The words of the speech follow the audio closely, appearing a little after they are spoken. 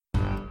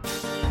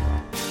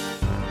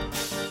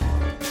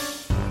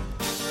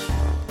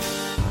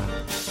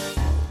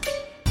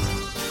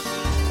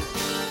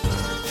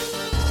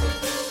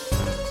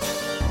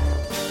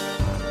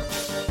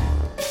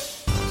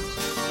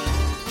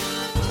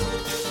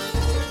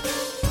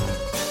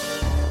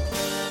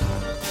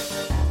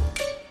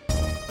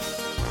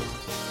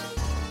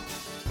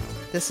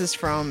This is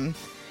from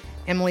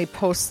Emily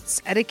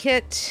Post's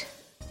Etiquette,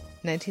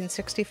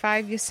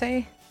 1965, you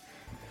say?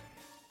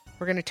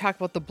 We're going to talk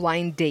about the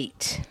blind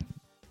date.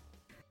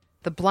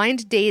 The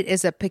blind date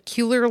is a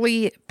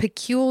peculiarly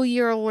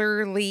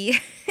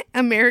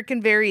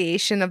American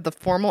variation of the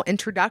formal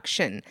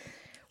introduction,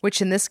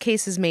 which in this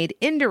case is made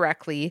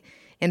indirectly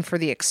and for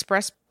the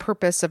express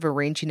purpose of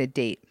arranging a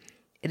date.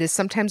 It is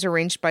sometimes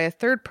arranged by a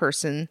third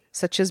person,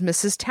 such as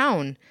Mrs.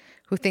 Town,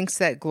 who thinks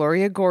that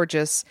Gloria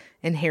Gorgeous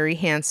and Harry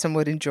Handsome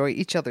would enjoy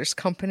each other's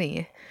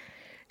company.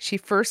 She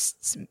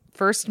first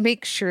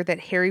makes sure that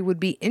Harry would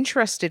be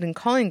interested in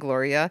calling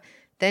Gloria.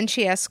 Then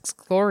she asks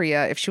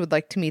Gloria if she would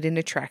like to meet an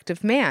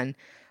attractive man.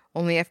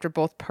 Only after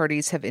both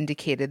parties have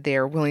indicated they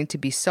are willing to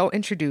be so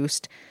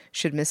introduced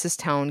should Mrs.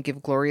 Town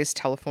give Gloria's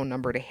telephone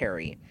number to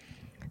Harry.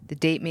 The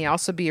date may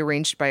also be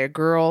arranged by a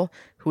girl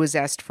who is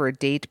asked for a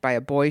date by a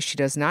boy she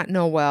does not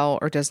know well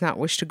or does not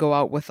wish to go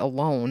out with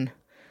alone.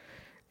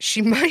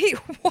 She might...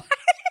 What?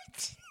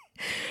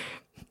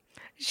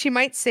 She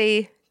might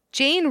say,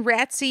 Jane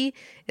Ratsey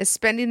is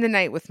spending the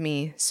night with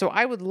me, so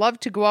I would love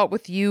to go out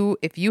with you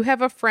if you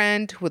have a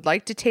friend who would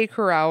like to take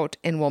her out,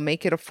 and we'll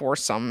make it a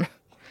foursome.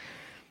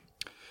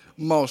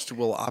 Most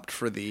will opt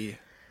for the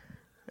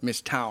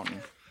Miss Town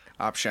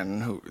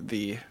option, who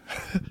the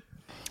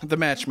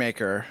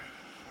matchmaker,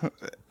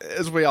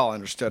 as we all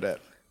understood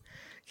it.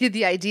 Yeah,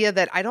 the idea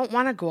that I don't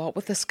want to go out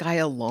with this guy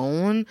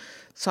alone,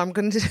 so I'm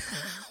going to...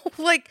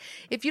 Like,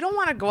 if you don't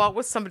want to go out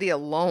with somebody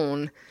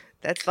alone,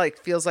 that like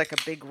feels like a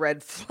big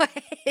red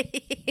flag.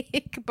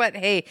 But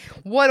hey,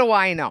 what do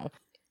I know?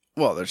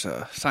 Well, there's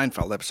a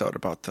Seinfeld episode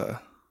about the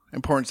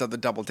importance of the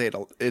double date.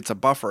 It's a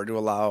buffer to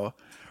allow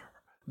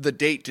the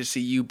date to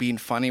see you being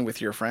funny with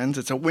your friends.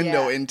 It's a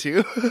window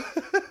into.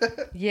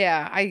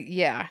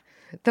 Yeah.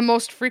 The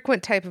most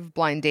frequent type of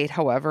blind date,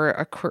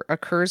 however,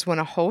 occurs when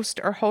a host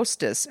or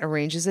hostess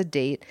arranges a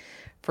date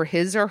for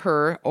his or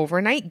her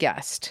overnight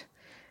guest.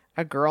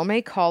 A girl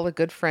may call a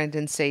good friend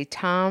and say,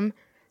 Tom,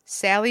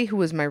 Sally, who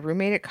was my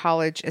roommate at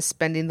college, is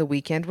spending the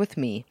weekend with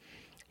me,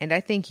 and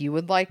I think you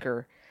would like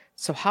her.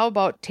 So how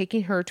about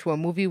taking her to a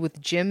movie with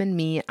Jim and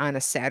me on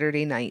a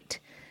Saturday night?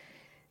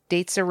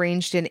 Dates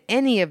arranged in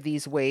any of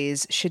these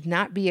ways should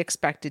not be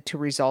expected to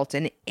result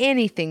in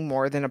anything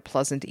more than a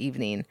pleasant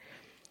evening.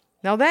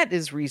 Now that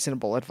is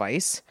reasonable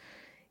advice.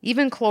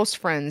 Even close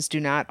friends do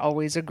not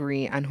always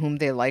agree on whom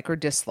they like or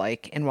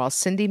dislike, and while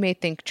Cindy may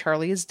think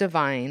Charlie is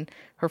divine,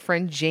 her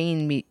friend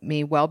Jane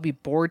may well be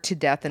bored to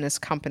death in his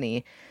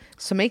company.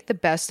 So make the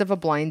best of a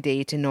blind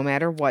date, and no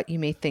matter what you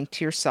may think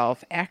to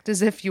yourself, act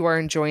as if you are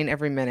enjoying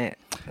every minute.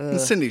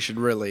 Cindy should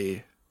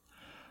really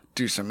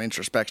do some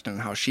introspection on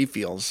how she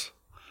feels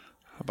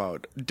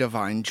about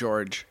divine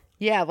George.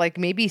 Yeah, like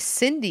maybe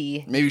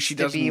Cindy. Maybe she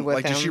doesn't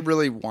like. Does she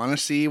really want to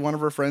see one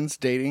of her friends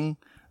dating?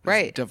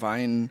 Right.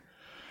 Divine.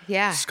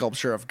 Yeah.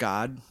 Sculpture of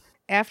God.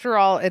 After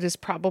all, it is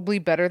probably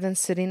better than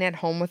sitting at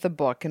home with a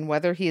book, and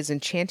whether he is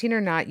enchanting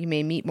or not, you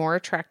may meet more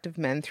attractive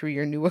men through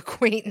your new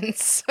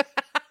acquaintance.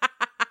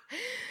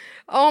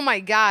 Oh my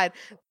God.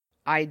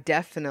 I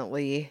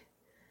definitely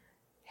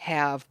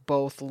have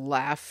both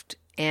left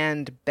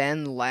and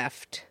been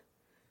left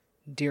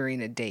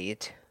during a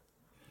date.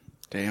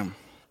 Damn.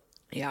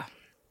 Yeah.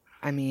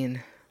 I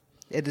mean,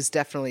 it is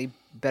definitely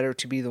better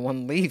to be the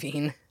one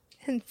leaving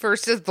and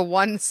versus the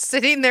one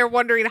sitting there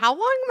wondering, how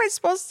long am I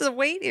supposed to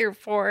wait here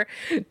for?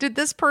 Did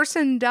this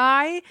person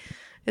die?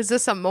 Is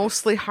this a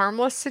mostly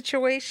harmless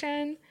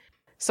situation?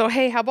 So,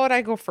 hey, how about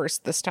I go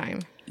first this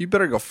time? You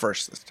better go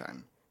first this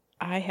time.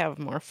 I have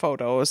more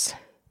photos.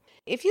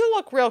 If you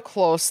look real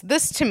close,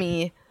 this to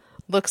me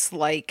looks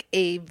like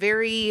a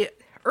very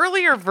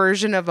earlier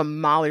version of a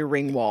Molly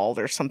Ringwald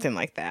or something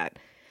like that.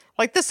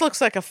 Like, this looks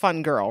like a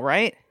fun girl,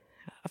 right?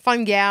 A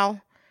fun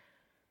gal.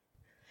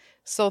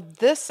 So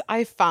this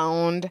I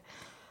found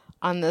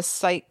on this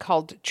site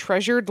called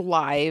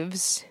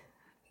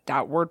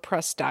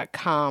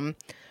treasuredlives.wordpress.com,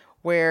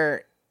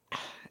 where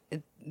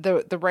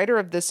the writer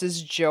of this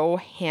is Joe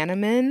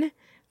Hanneman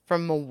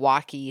from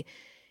Milwaukee.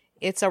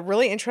 It's a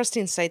really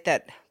interesting site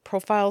that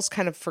profiles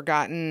kind of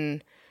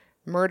forgotten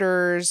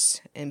murders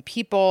and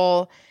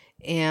people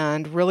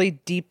and really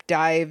deep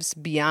dives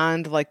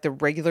beyond like the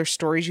regular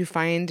stories you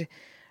find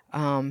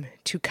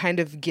to kind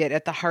of get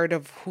at the heart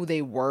of who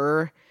they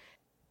were.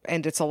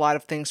 And it's a lot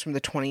of things from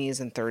the 20s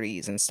and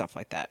 30s and stuff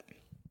like that.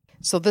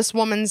 So this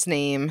woman's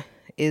name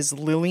is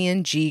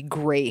Lillian G.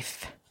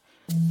 Grafe.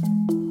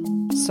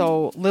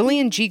 So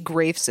Lillian G.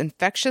 Grafe's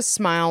infectious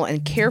smile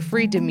and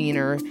carefree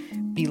demeanor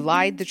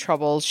belied the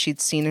troubles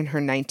she'd seen in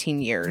her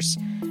 19 years.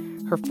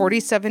 Her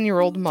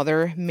 47-year-old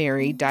mother,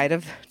 Mary, died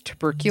of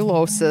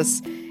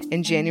tuberculosis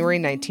in January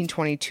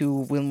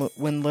 1922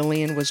 when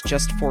Lillian was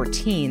just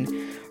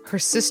 14. Her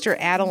sister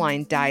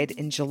Adeline died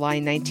in July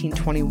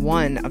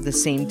 1921 of the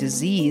same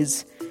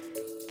disease.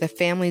 The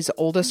family's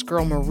oldest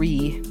girl,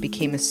 Marie,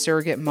 became a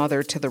surrogate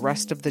mother to the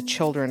rest of the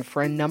children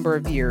for a number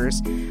of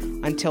years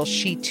until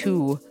she,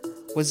 too,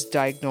 was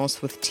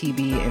diagnosed with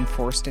TB and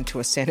forced into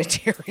a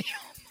sanitarium.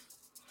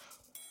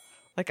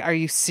 Like, are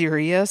you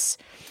serious?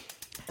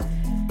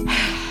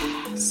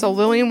 So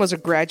Lillian was a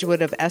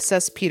graduate of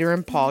SS Peter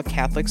and Paul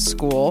Catholic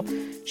School.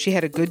 She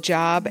had a good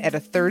job at a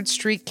 3rd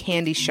Street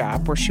candy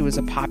shop where she was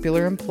a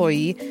popular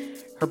employee.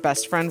 Her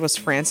best friend was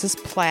Frances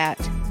Platt.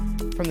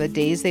 From the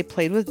days they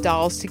played with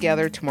dolls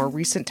together to more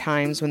recent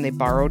times when they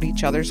borrowed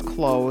each other's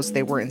clothes,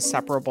 they were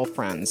inseparable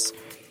friends.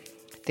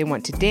 They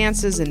went to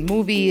dances and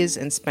movies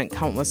and spent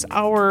countless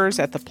hours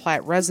at the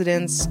Platt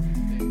residence.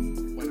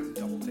 Went on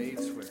double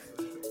dates with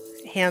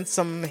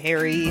Handsome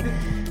Harry.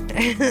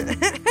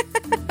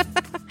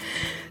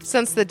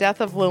 Since the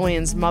death of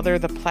Lillian's mother,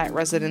 the Platt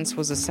residence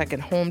was a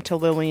second home to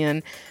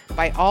Lillian.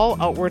 By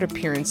all outward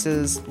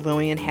appearances,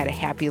 Lillian had a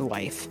happy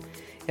life.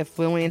 If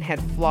Lillian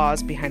had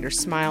flaws behind her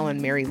smile and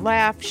merry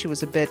laugh, she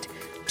was a bit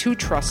too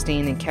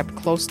trusting and kept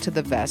close to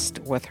the vest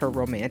with her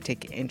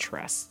romantic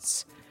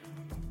interests.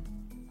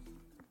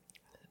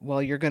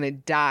 Well, you're going to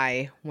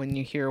die when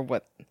you hear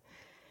what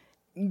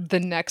the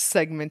next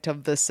segment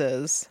of this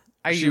is.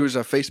 She was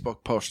a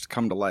Facebook post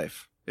come to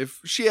life.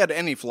 If she had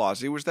any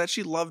flaws, it was that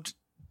she loved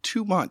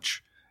too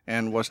much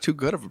and was too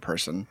good of a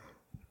person.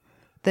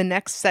 The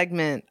next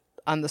segment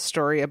on the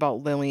story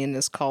about Lillian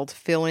is called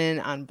Fill In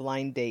on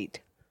Blind Date.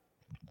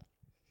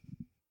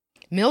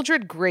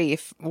 Mildred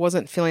Grafe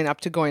wasn't feeling up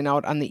to going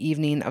out on the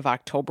evening of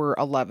October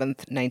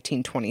 11th,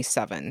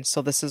 1927.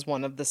 So this is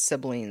one of the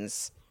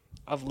siblings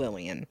of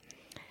Lillian.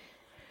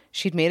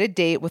 She'd made a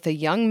date with a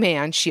young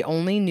man she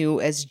only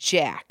knew as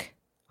Jack,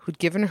 who'd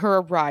given her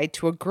a ride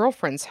to a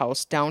girlfriend's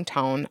house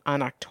downtown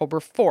on October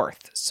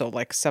 4th, so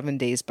like 7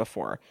 days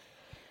before.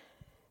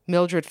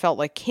 Mildred felt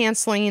like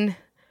canceling,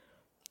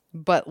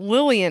 but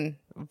Lillian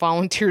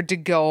volunteered to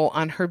go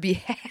on her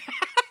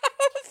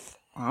behalf.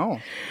 Oh.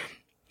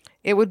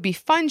 It would be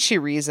fun, she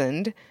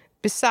reasoned.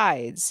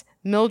 Besides,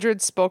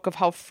 Mildred spoke of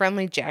how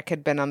friendly Jack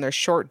had been on their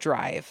short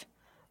drive.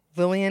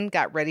 Lillian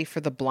got ready for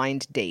the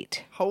blind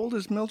date. How old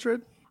is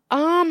Mildred?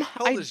 How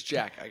old is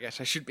Jack, I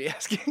guess I should be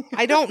asking.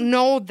 I don't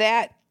know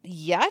that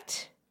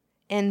yet,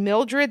 and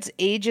Mildred's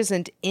age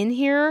isn't in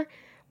here,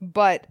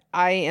 but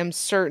I am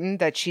certain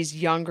that she's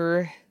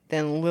younger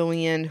than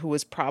Lillian, who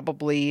was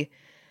probably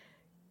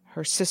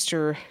her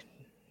sister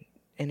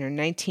in her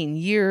 19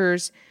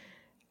 years.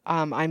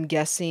 I'm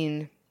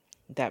guessing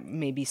that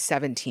maybe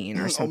 17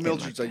 or something. Oh,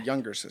 Mildred's like a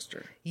younger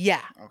sister.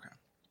 Yeah. Okay.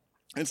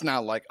 It's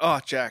not like, oh,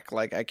 Jack,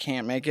 like, I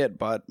can't make it,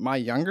 but my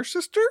younger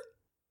sister?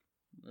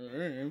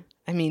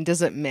 I mean,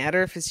 does it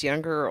matter if it's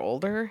younger or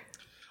older?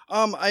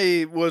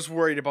 I was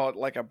worried about,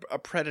 like, a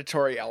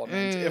predatory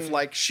element. If,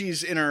 like,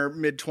 she's in her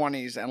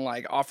mid-20s and,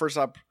 like, offers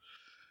up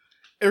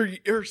her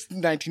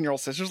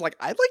 19-year-old sister's like,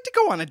 I'd like to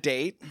go on a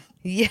date.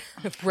 Yeah,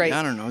 right. Yeah,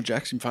 I don't know.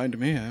 Jack seemed fine to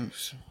me.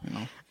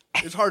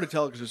 It's hard to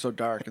tell because it's so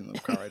dark in the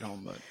car ride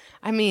home, but...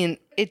 I mean,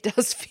 it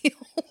does feel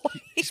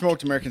like... He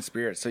smoked American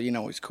Spirit, so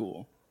he's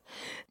cool.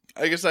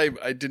 I guess I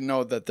didn't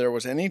know that there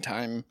was any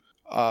time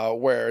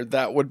where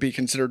that would be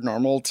considered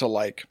normal to,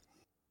 like,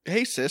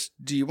 hey, sis,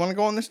 do you want to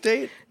go on this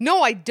date?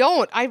 No, I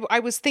don't. I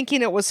was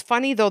thinking it was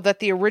funny, though, that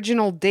the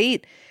original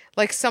date,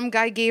 like, some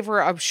guy gave her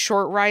a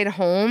short ride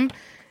home,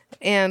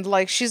 and,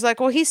 like, she's like,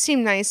 well, he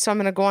seemed nice, so I'm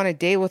going to go on a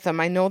date with him.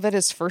 I know that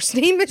his first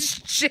name is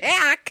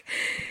Jack.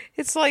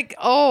 It's like,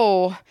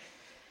 oh,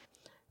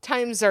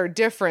 times are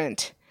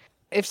different.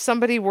 If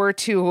somebody were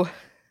to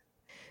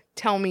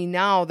tell me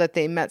now that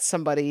they met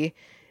somebody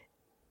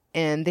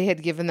and they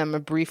had given them a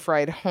brief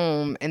ride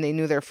home and they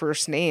knew their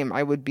first name,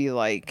 I would be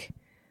like,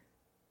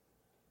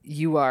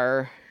 you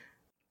are...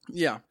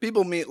 Yeah,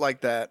 people meet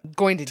like that.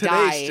 Going to today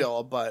die.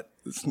 Still, but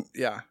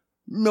yeah.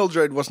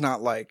 Mildred was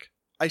not like,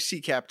 I see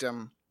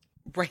Captain.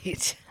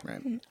 Right.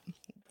 Right.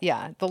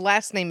 Yeah, the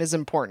last name is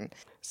important.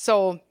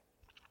 So...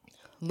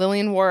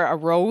 Lillian wore a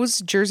rose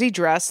jersey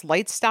dress,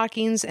 light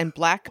stockings, and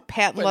black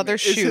patent leather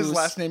shoes. Is his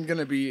last name going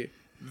to be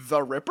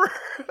The Ripper?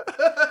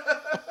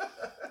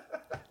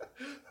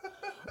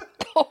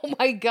 Oh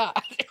my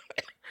God.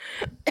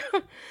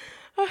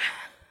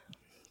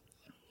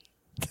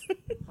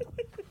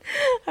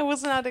 I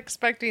was not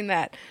expecting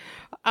that.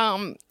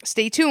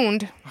 Stay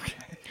tuned.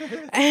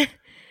 Okay.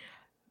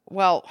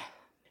 Well,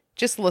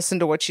 just listen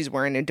to what she's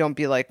wearing and don't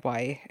be like,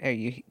 why are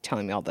you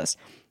telling me all this?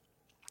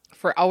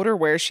 For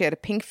outerwear, she had a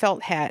pink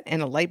felt hat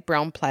and a light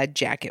brown plaid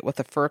jacket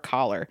with a fur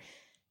collar.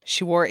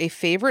 She wore a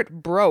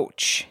favorite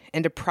brooch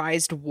and a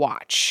prized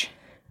watch.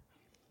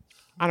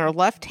 On her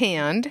left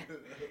hand,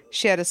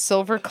 she had a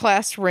silver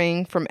class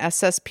ring from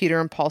SS Peter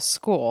and Paul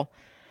School.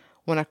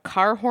 When a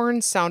car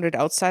horn sounded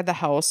outside the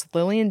house,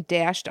 Lillian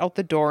dashed out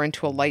the door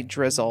into a light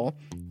drizzle.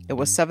 It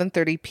was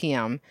 7:30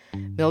 p.m.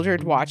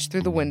 Mildred watched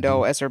through the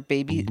window as her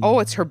baby... Oh,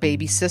 it's her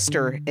baby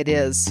sister. It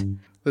is.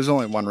 There's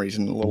only one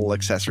reason little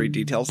accessory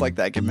details like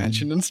that get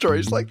mentioned in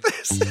stories like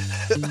this.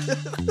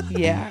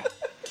 Yeah.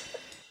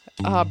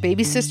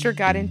 Baby sister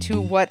got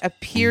into what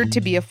appeared to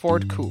be a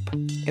Ford coupe.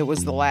 It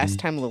was the last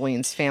time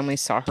Lillian's family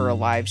saw her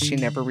alive. She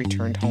never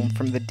returned home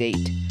from the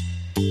date.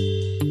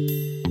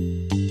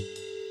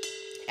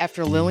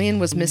 After Lillian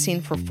was missing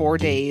for 4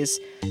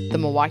 days, the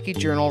Milwaukee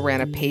Journal ran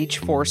a page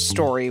 4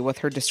 story with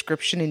her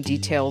description and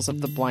details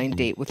of the blind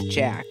date with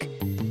Jack.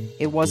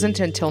 It wasn't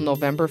until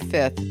November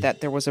 5th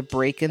that there was a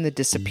break in the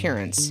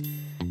disappearance.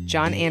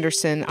 John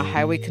Anderson, a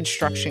highway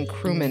construction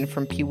crewman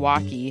from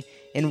Pewaukee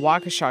in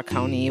Waukesha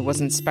County,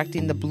 was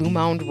inspecting the Blue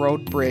Mound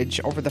Road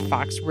Bridge over the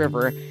Fox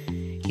River.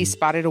 He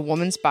spotted a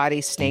woman's body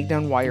snagged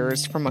on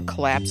wires from a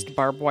collapsed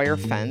barbed wire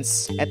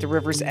fence at the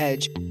river's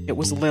edge. It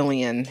was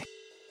Lillian.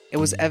 It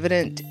was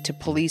evident to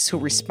police who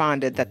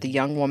responded that the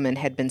young woman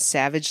had been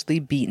savagely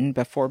beaten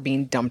before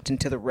being dumped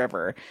into the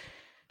river.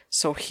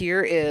 So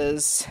here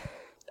is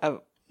a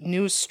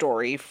news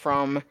story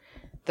from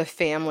the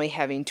family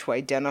having to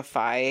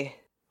identify...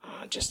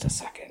 just a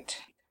second.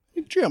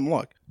 Hey, Jim,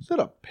 look. Is that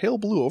a pale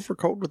blue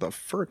overcoat with a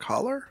fur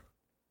collar?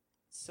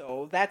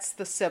 So that's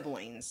the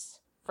siblings.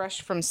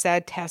 Fresh from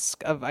sad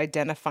task of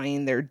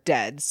identifying their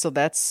dead. So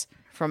that's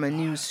from a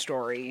news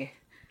story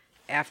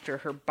after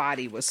her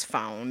body was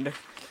found.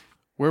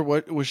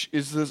 What was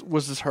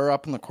this her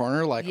up in the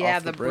corner, like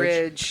off the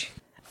bridge?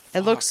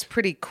 It looks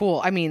pretty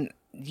cool. I mean,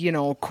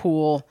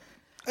 cool.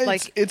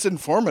 It's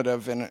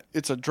informative, and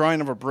it's a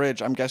drawing of a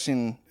bridge.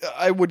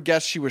 I would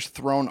guess she was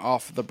thrown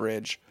off the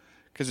bridge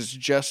because it's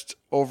just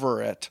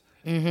over it,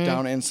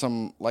 down in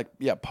some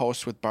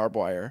posts with barbed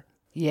wire.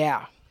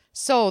 Yeah.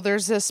 So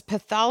there's this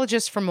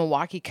pathologist from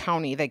Milwaukee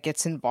County that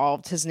gets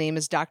involved. His name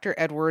is Dr.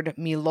 Edward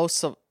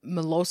Miloslavich,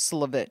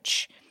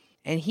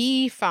 and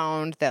he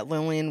found that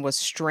Lillian was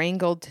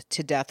strangled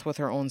to death with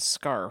her own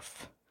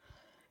scarf.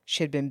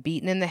 She had been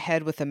beaten in the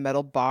head with a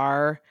metal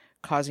bar,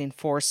 causing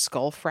 4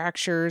 skull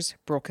fractures.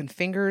 Broken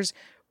fingers,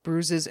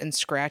 bruises, and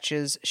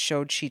scratches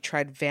showed she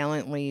tried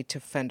valiantly to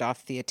fend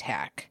off the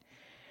attack.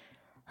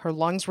 Her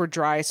lungs were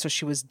dry, so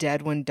she was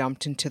dead when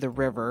dumped into the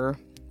river.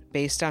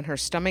 Based on her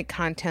stomach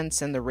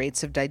contents and the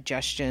rates of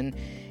digestion,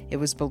 it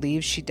was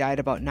believed she died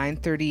about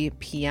 9:30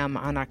 p.m.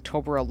 on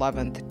October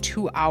 11th,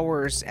 2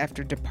 hours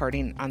after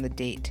departing on the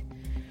date.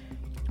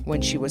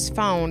 When she was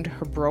found,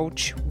 her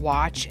brooch,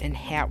 watch, and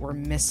hat were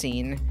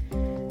missing.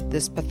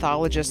 This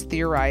pathologist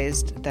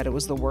theorized that it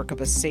was the work of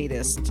a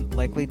sadist,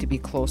 likely to be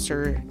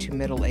closer to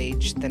middle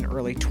age than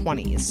early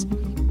 20s.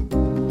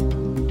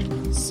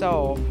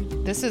 So,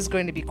 this is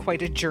going to be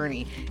quite a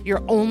journey.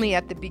 You're only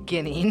at the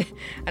beginning,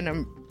 and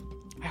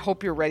I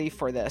hope you're ready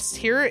for this.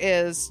 Here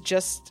is,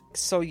 just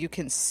so you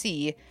can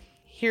see,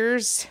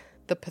 here's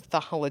the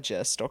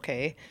pathologist,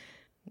 okay?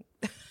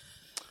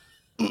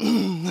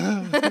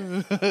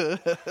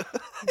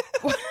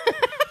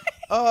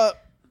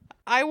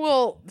 I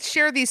will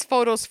share these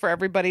photos for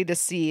everybody to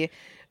see,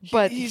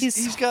 but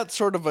he's got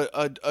sort of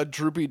a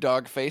droopy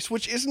dog face,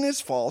 which isn't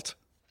his fault.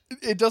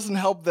 It doesn't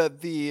help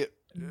that the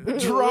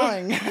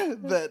drawing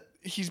that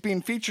he's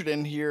being featured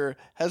in here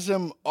has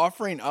him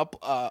offering up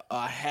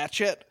a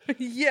hatchet.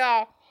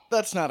 Yeah.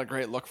 That's not a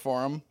great look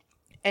for him.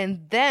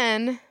 And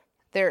then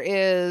there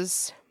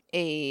is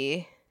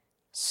a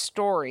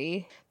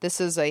story.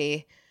 This is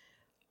a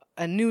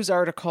news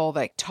article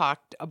that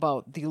talked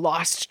about the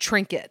lost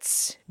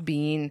trinkets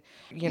being,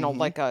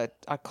 like a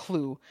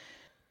clue.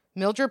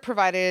 Mildred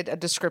provided a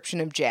description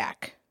of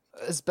Jack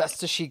as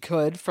best as she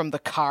could from the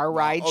car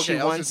ride. Okay,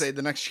 I was going to say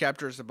the next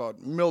chapter is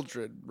about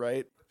Mildred,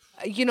 right?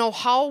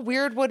 How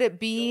weird would it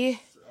be?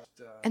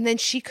 And then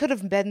she could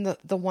have been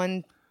the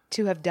one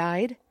to have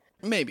died?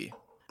 Maybe.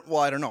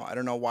 Well, I don't know. I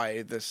don't know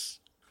why this...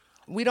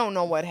 We don't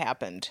know what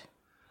happened.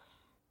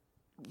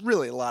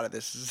 Really, a lot of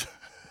this is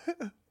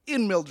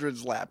in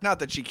Mildred's lap. Not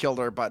that she killed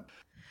her, but...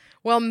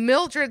 Well,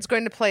 Mildred's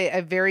going to play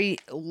a very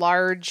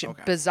large,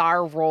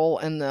 bizarre role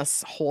in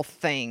this whole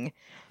thing.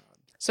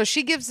 So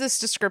she gives this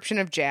description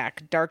of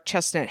Jack. Dark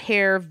chestnut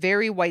hair,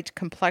 very white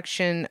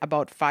complexion,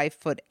 about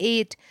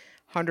 5'8",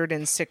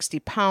 160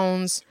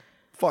 pounds.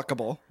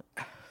 Fuckable.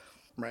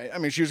 Right? I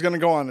mean, she was going to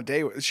go on a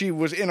date. She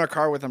was in a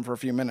car with him for a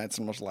few minutes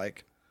and was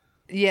like...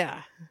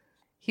 Yeah.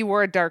 He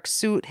wore a dark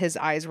suit, his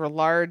eyes were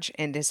large,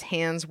 and his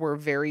hands were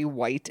very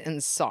white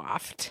and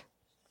soft.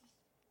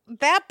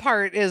 That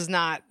part is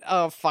not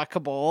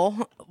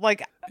fuckable.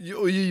 Like...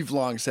 You've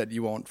long said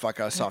you won't fuck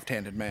a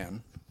soft-handed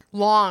man.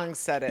 Long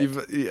said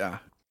it. Yeah.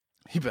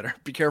 You better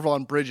be careful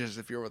on bridges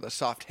if you're with a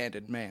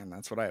soft-handed man.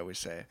 That's what I always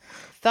say.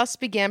 Thus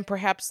began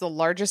perhaps the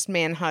largest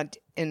manhunt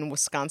in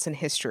Wisconsin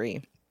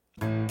history.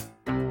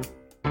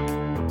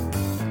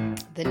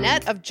 The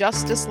net of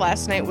justice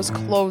last night was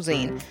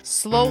closing,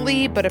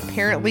 slowly but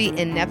apparently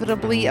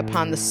inevitably,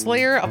 upon the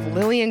slayer of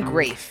Lillian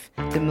Grafe,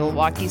 the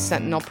Milwaukee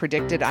Sentinel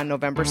predicted on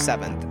November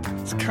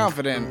 7th. It's a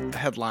confident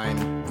headline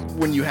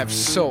when you have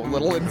so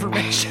little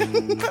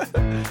information.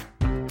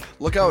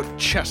 Look out,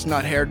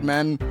 chestnut-haired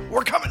men.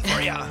 We're coming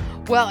for you.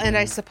 Well, and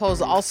I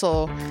suppose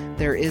also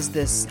there is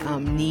this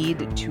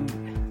need to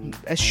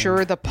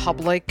assure the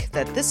public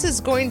that this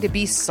is going to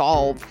be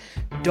solved.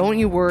 Don't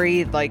you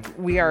worry,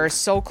 we are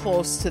so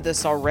close to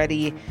this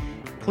already.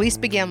 Police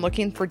began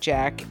looking for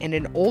Jack and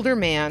an older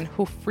man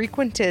who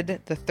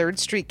frequented the 3rd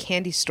Street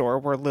candy store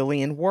where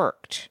Lillian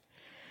worked.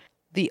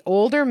 The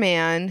older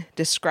man,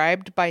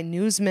 described by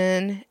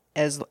newsmen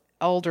as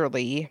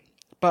elderly,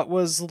 but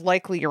was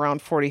likely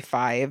around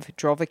 45,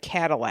 drove a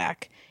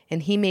Cadillac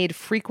and he made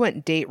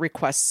frequent date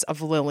requests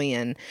of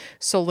Lillian.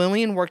 So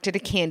Lillian worked at a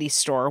candy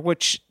store,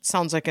 which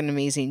sounds like an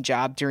amazing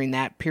job during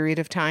that period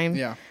of time.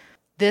 Yeah.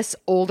 This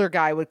older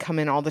guy would come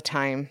in all the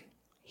time.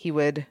 He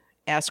would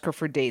ask her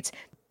for dates.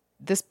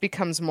 This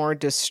becomes more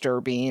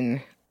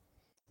disturbing.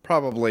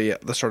 Probably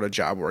the sort of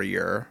job where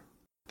you're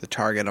the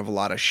target of a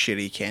lot of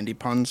shitty candy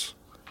puns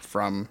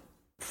from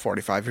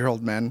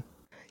 45-year-old men.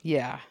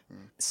 Yeah.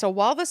 So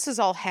while this is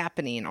all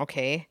happening,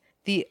 okay,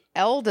 the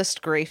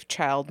eldest Grafe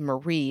child,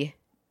 Marie,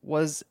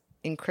 was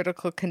in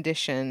critical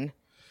condition.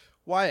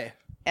 Why?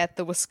 At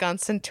the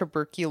Wisconsin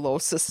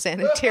Tuberculosis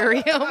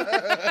Sanitarium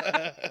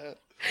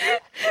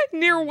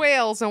near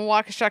Wales in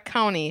Waukesha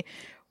County.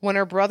 When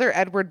her brother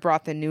Edward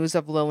brought the news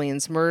of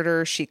Lillian's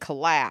murder, she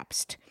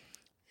collapsed.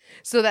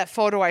 So that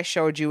photo I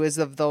showed you is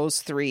of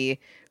those three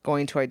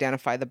going to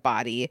identify the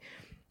body.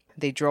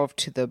 They drove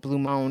to the Blue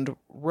Mound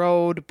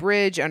Road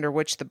bridge under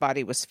which the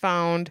body was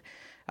found.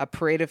 A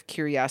parade of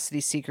curiosity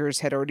seekers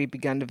had already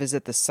begun to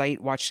visit the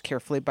site, watched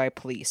carefully by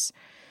police.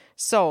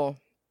 So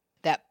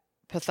that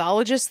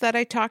pathologist that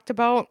I talked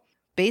about,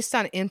 based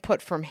on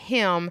input from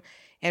him,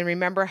 and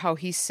remember how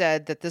he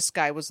said that this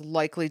guy was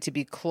likely to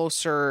be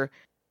closer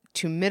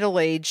to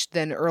middle-aged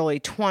than early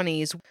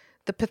 20s,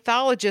 the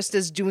pathologist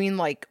is doing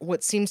like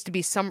what seems to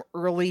be some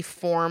early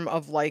form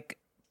of like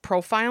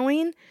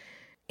profiling.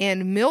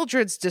 And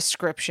Mildred's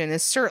description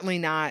is certainly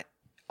not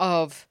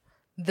of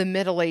the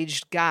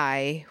middle-aged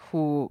guy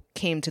who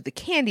came to the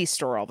candy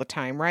store all the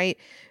time, right?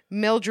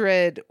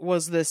 Mildred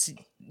was this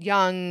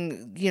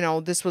young,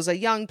 this was a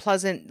young,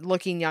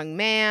 pleasant-looking young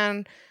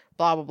man,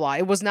 blah, blah, blah.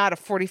 It was not a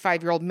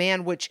 45-year-old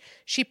man, which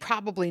she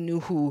probably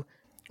knew who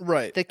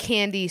the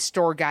candy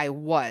store guy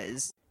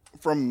was.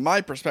 From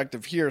my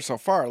perspective here so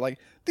far, like,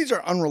 these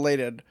are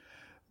unrelated.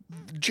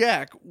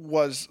 Jack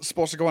was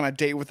supposed to go on a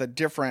date with a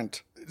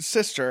different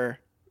sister,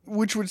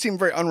 which would seem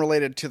very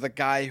unrelated to the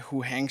guy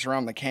who hangs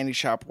around the candy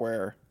shop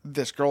where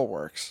this girl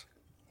works.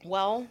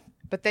 Well,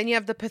 but then you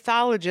have the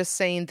pathologist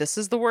saying this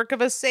is the work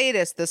of a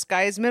sadist. This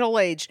guy is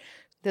middle-aged.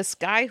 This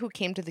guy who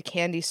came to the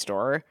candy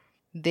store,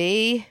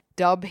 they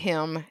dub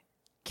him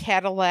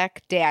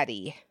Cadillac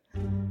Daddy.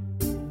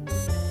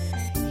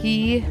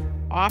 He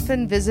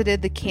often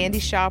visited the candy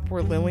shop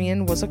where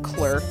Lillian was a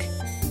clerk.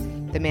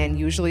 The man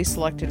usually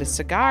selected a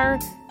cigar,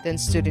 then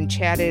stood and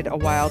chatted a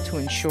while to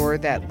ensure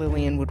that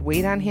Lillian would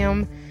wait on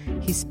him.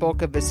 He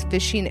spoke of his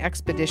fishing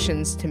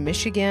expeditions to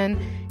Michigan,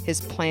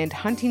 his planned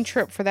hunting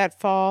trip for that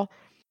fall.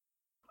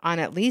 On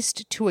at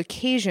least 2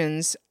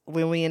 occasions,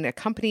 Lillian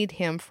accompanied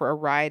him for a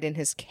ride in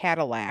his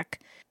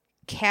Cadillac.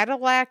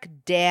 Cadillac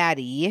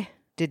Daddy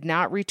did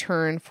not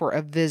return for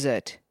a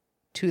visit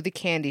to the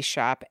candy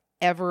shop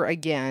ever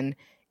again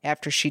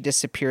after she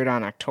disappeared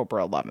on October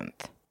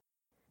 11th.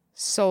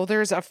 So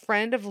there's a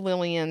friend of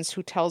Lillian's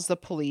who tells the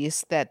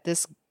police that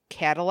this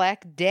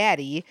Cadillac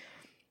Daddy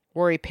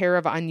wore a pair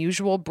of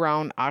unusual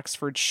brown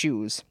Oxford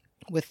shoes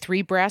with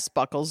 3 brass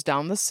buckles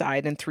down the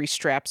side and 3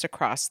 straps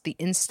across the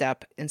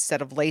instep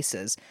instead of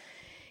laces.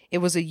 It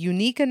was a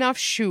unique enough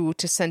shoe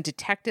to send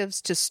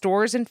detectives to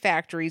stores and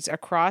factories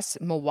across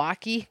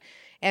Milwaukee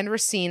and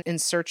Racine in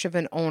search of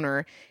an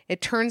owner.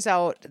 It turns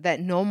out that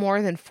no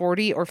more than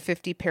 40 or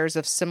 50 pairs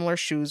of similar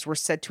shoes were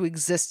said to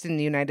exist in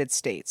the United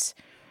States.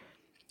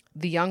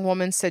 The young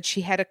woman said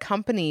she had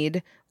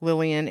accompanied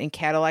Lillian and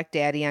Cadillac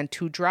Daddy on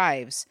 2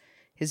 drives.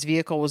 His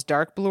vehicle was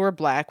dark blue or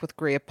black with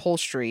gray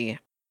upholstery.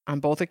 On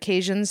both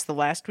occasions, the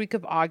last week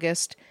of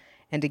August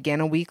and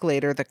again a week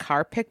later, the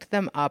car picked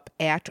them up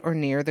at or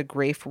near the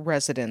Grafe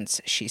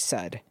residence, she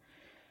said.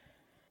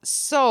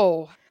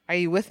 So, are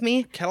you with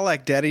me?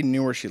 Cadillac Daddy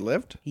knew where she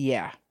lived?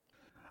 Yeah.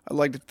 I'd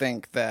like to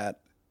think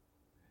that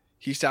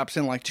he stops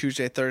in like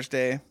Tuesday,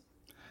 Thursday.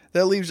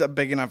 That leaves a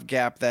big enough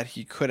gap that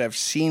he could have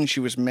seen she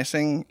was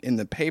missing in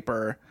the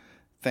paper.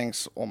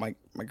 Thinks, well, my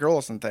girl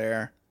isn't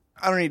there.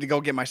 I don't need to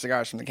go get my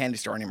cigars from the candy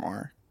store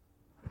anymore.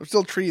 I'm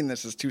still treating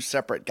this as 2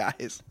 separate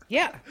guys.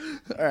 Yeah.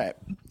 All right.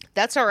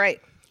 That's all right.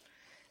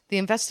 The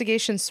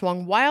investigation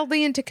swung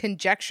wildly into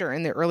conjecture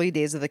in the early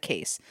days of the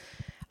case.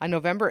 On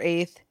November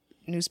 8th,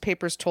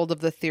 newspapers told of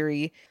the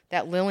theory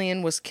that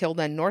Lillian was killed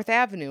on North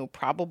Avenue,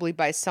 probably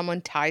by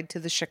someone tied to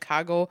the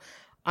Chicago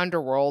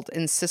underworld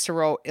in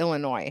Cicero,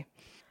 Illinois.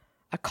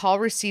 A call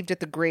received at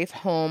the Grafe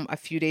home a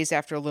few days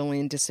after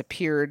Lillian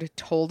disappeared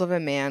told of a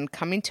man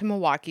coming to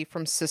Milwaukee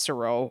from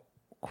Cicero,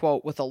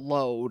 quote, with a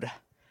load.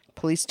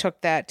 Police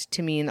took that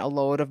to mean a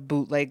load of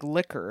bootleg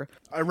liquor.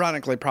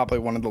 Ironically, probably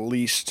one of the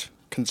least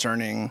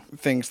concerning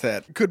things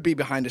that could be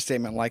behind a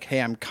statement like, hey,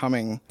 I'm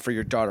coming for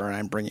your daughter and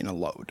I'm bringing a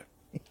load.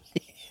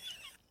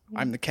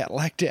 I'm the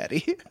Cadillac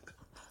Daddy.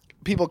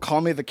 People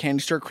call me the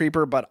candy store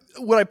creeper, but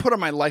what I put on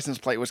my license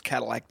plate was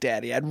Cadillac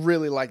Daddy. I'd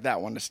really like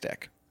that one to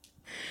stick.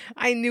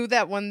 I knew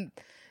that when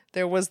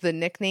there was the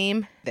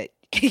nickname that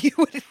you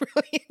would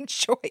really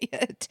enjoy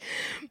it.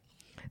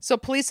 So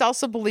police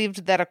also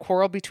believed that a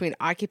quarrel between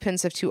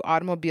occupants of 2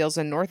 automobiles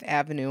on North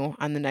Avenue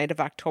on the night of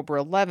October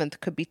 11th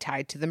could be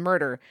tied to the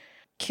murder.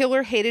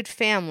 killer-hated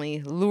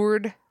family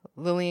lured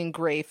Lillian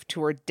Grafe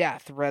to her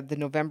death, read the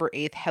November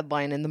 8th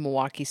headline in the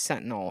Milwaukee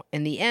Sentinel.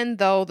 In the end,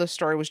 though, the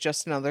story was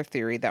just another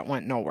theory that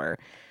went nowhere.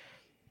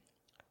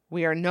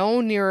 We are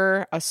no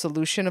nearer a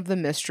solution of the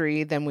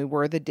mystery than we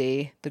were the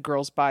day the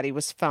girl's body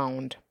was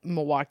found,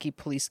 Milwaukee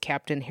Police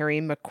Captain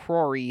Harry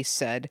McCrory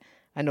said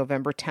on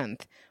November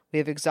 10th. We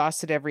have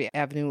exhausted every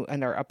avenue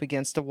and are up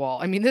against a wall.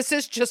 I mean, this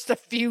is just a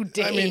few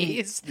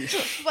days.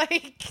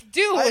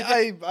 Dude.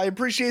 I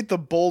appreciate the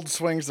bold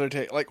swings they're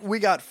taking. Like, we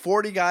got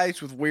 40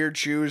 guys with weird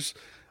shoes.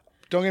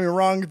 Don't get me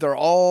wrong, they're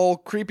all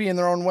creepy in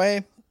their own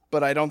way,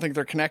 but I don't think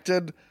they're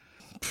connected.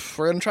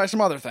 We're going to try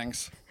some other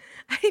things.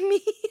 I mean,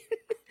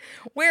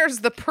 where's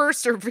the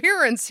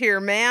perseverance here,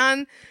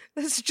 man?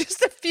 This is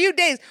just a few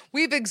days.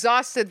 We've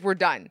exhausted. We're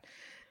done.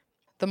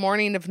 The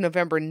morning of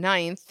November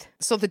 9th,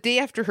 so the day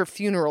after her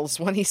funeral is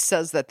when he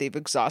says that they've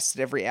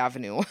exhausted every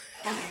avenue.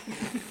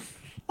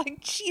 Like,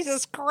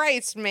 Jesus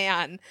Christ,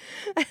 man.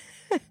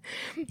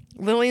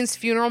 Lillian's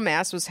funeral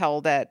mass was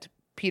held at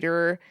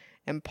Peter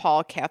and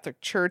Paul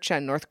Catholic Church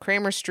on North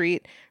Kramer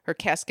Street. Her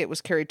casket was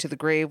carried to the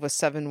grave with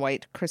 7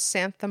 white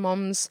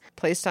chrysanthemums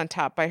placed on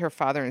top by her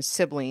father and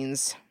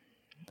siblings.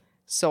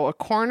 So a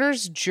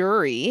coroner's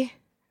jury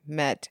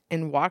met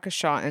in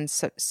Waukesha on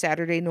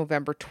Saturday,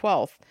 November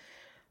 12th.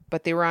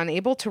 But they were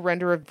unable to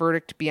render a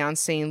verdict beyond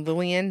saying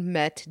Lillian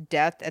met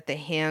death at the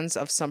hands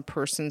of some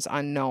persons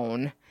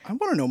unknown. I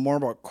want to know more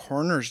about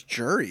coroner's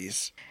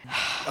juries.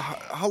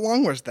 How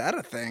long was that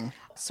a thing?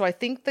 So I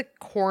think the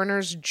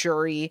coroner's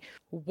jury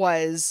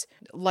was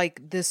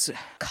like this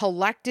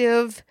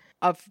collective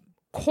of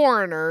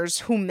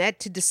coroners who met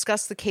to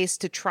discuss the case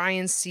to try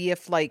and see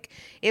if, like,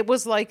 it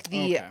was like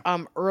the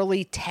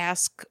early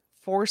task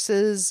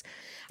forces,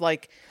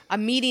 like a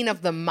meeting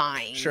of the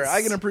minds. Sure,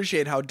 I can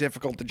appreciate how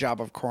difficult the job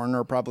of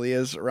coroner probably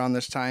is around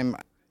this time.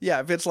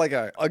 Yeah, if it's like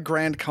a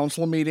grand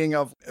council meeting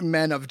of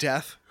men of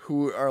death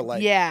who are like,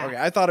 okay,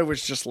 I thought it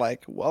was just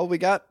like, well, we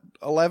got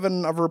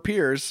 11 of her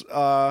peers.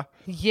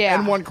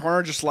 And one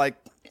coroner just like,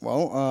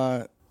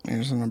 well,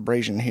 there's an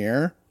abrasion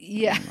here.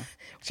 Yeah.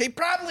 She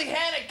probably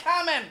had it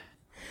coming.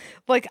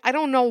 Like, I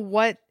don't know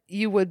what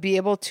you would be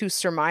able to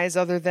surmise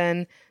other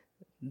than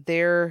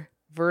their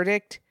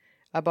verdict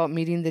about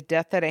meeting the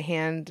death at a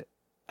hand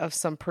of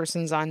some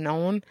persons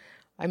unknown.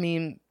 I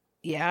mean,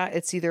 yeah,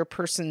 it's either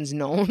persons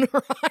known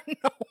or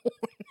unknown.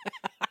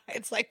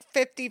 It's like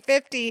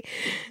 50-50.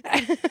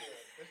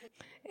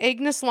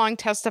 Agnes Long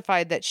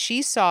testified that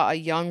she saw a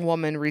young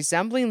woman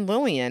resembling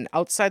Lillian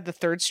outside the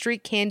 3rd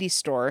Street candy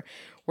store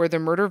where the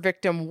murder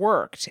victim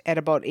worked at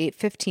about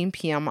 8:15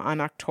 p.m.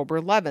 on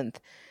October 11th.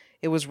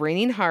 It was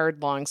raining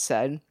hard, Long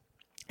said,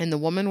 and the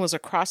woman was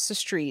across the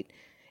street.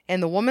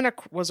 And the woman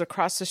was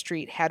across the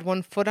street, had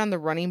one foot on the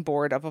running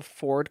board of a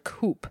Ford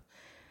coupe.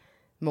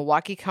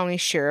 Milwaukee County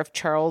Sheriff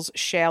Charles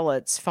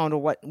Shalitz found a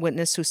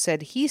witness who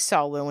said he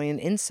saw Lillian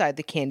inside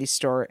the candy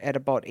store at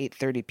about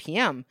 8:30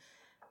 p.m.,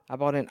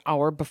 about an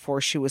hour before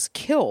she was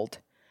killed.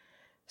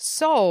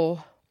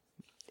 So,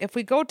 if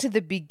we go to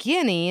the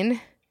beginning,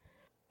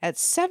 at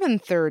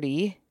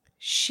 7:30,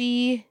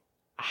 she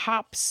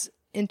hops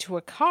into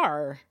a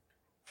car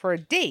for a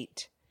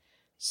date.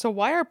 So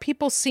why are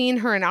people seeing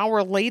her an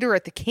hour later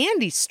at the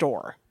candy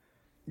store?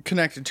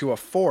 Connected to a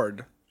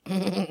Ford.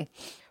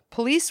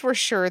 Police were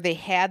sure they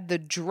had the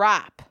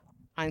drop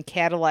on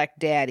Cadillac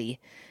Daddy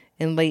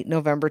in late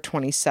November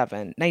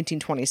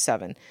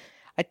 1927.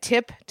 A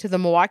tip to the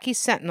Milwaukee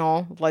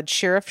Sentinel led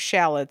Sheriff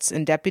Shalitz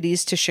and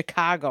deputies to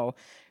Chicago,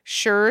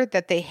 sure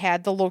that they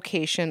had the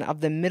location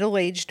of the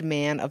middle-aged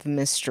man of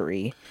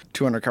mystery.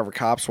 2 undercover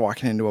cops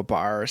walking into a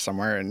bar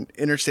somewhere in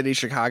inner city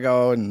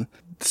Chicago and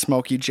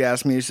smoky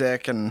jazz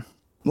music and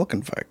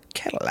looking for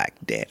Cadillac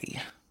Daddy.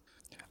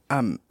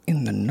 I'm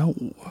in the know.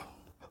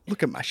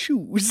 Look at my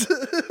shoes.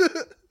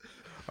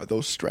 Are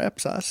those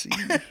straps I see?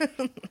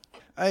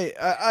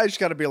 I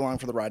just got to be along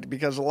for the ride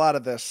because a lot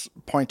of this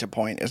point to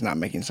point is not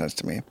making sense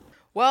to me.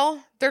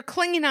 Well, they're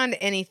clinging on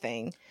to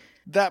anything.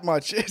 That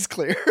much is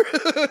clear.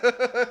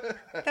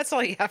 That's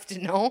all you have to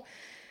know.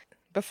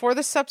 Before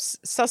the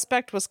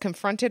suspect was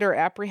confronted or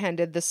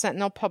apprehended, the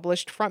Sentinel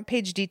published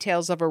front-page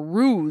details of a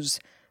ruse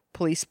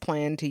police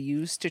planned to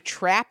use to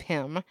trap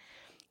him.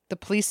 The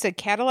police said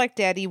Cadillac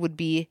Daddy would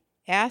be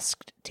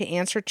asked to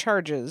answer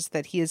charges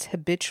that he is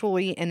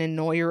habitually an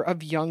annoyer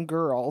of young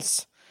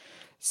girls.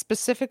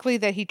 Specifically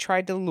that he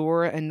tried to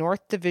lure a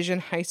North Division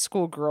high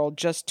school girl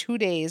just 2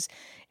 days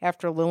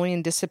after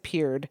Lillian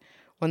disappeared.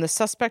 When the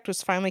suspect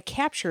was finally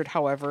captured,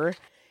 however,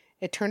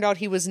 it turned out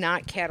he was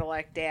not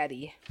Cadillac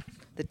Daddy.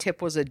 The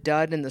tip was a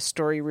dud, and the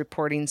story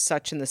reporting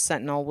such in the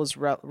Sentinel was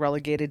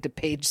relegated to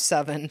page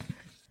 7.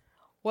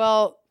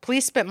 Well,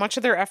 police spent much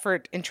of their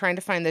effort in trying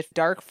to find the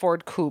dark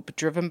Ford coupe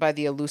driven by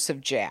the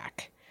elusive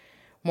Jack.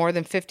 More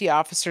than 50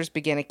 officers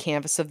began a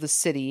canvass of the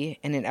city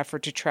in an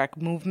effort to track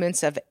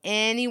movements of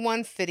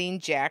anyone fitting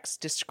Jack's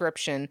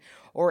description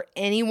or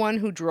anyone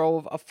who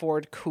drove a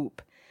Ford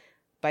coupe.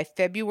 By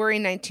February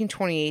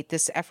 1928,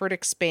 this effort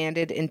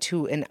expanded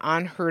into an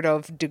unheard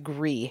of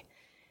degree.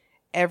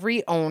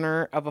 every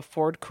owner of a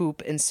Ford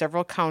coupe in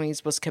several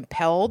counties was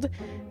compelled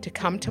to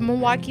come to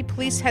Milwaukee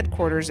Police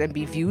Headquarters and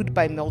be viewed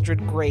by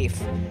Mildred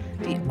Grafe,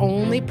 the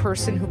only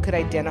person who could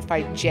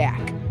identify Jack.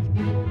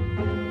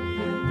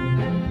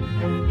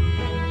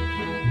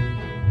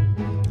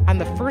 On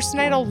the first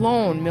night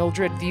alone,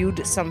 Mildred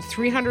viewed some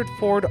 300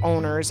 Ford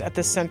owners at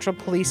the Central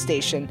Police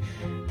Station.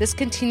 This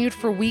continued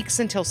for weeks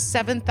until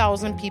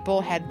 7,000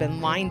 people had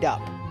been lined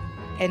up,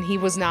 and he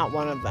was not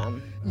one of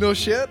them. No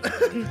shit.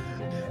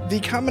 The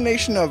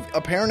combination of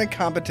apparent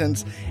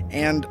incompetence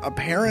and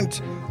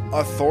apparent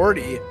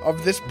authority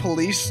of this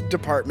police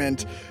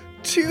department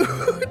to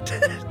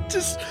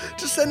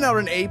send out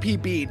an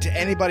APB to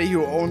anybody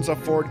who owns a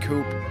Ford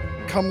coupe.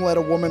 Come let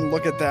a woman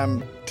look at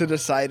them to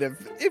decide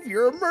if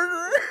you're a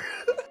murderer.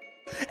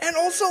 And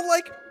also,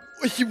 like,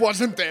 he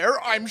wasn't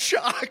there. I'm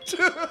shocked.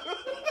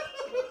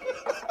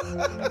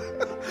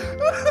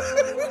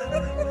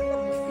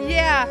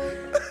 Yeah.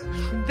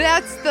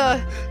 That's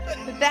the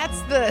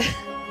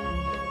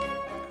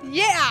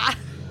yeah.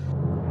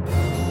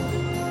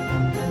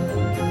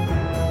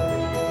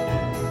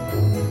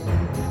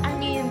 I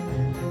mean,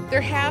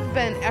 there have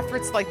been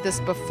efforts like this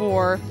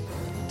before.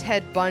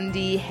 Ted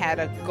Bundy had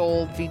a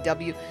gold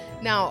VW.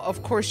 Now,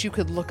 of course, you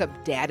could look up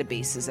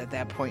databases at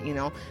that point, you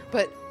know,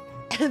 but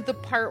the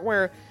part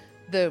where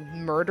the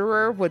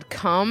murderer would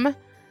come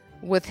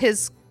with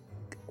his...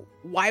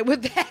 Why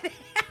would that happen?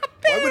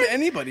 Why would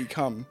anybody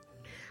come?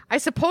 I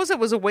suppose it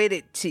was a way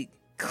to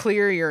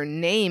clear your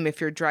name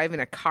if you're driving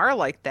a car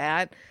like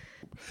that.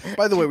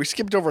 By the way, we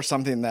skipped over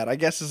something that I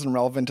guess isn't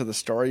relevant to the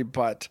story,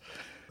 but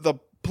the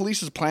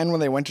police's plan when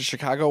they went to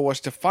Chicago was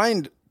to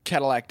find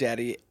Cadillac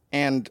Daddy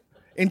and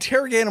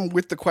interrogate him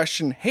with the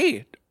question,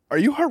 hey, are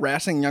you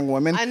harassing young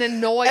women? An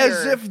annoyer.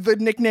 As if the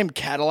nickname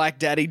Cadillac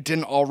Daddy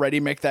didn't already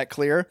make that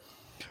clear.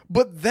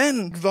 But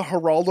then the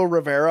Geraldo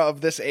Rivera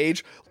of this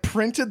age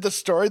printed the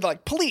story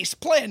like, police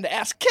plan to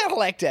ask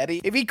Cadillac Daddy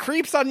if he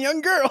creeps on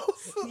young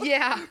girls.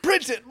 Yeah.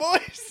 Print it,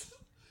 boys.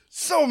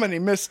 So many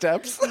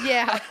missteps.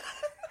 Yeah.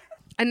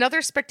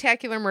 Another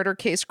spectacular murder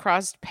case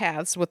crossed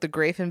paths with the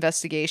Grafe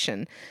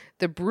investigation.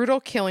 The brutal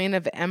killing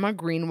of Emma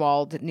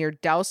Greenwald near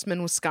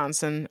Dousman,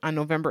 Wisconsin on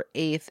November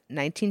 8th,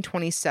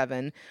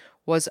 1927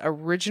 was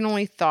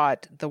originally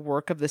thought the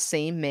work of the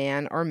same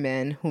man or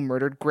men who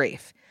murdered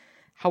Grafe.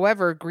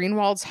 However,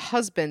 Greenwald's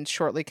husband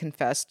shortly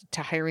confessed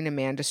to hiring a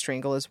man to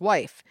strangle his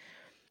wife.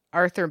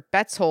 Arthur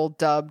Betzold,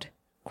 dubbed,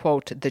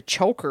 quote, the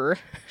choker,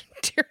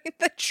 during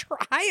the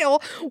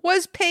trial,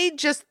 was paid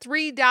just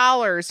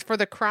 $3 for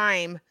the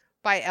crime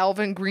by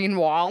Alvin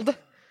Greenwald.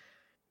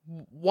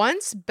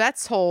 Once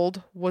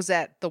Betzold was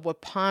at the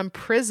Waupun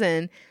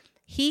prison,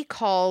 he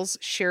calls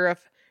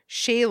Sheriff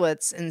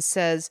Shalitz and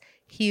says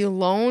he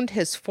loaned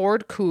his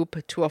Ford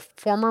coupe to a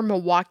former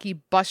Milwaukee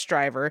bus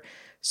driver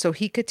so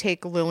he could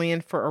take Lillian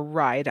for a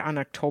ride on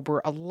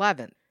October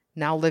 11th.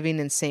 Now living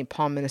in St.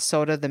 Paul,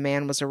 Minnesota, the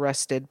man was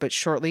arrested, but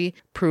shortly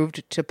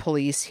proved to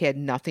police he had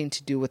nothing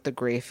to do with the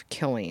Grafe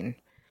killing.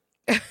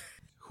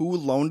 Who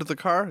loaned the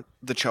car?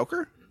 The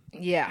choker?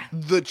 Yeah.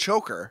 The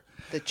choker.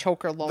 The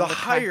choker loaned the car.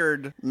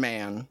 hired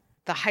man.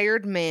 The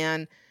hired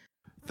man.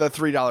 The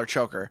 $3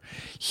 choker.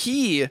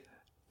 He,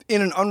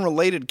 in an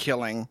unrelated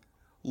killing,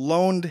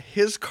 loaned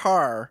his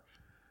car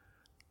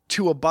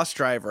to a bus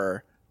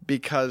driver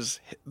because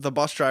the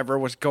bus driver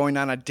was going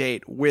on a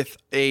date with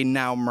a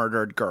now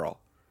murdered girl.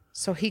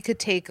 So he could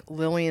take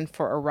Lillian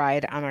for a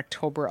ride on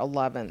October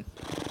 11th.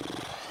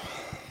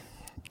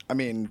 I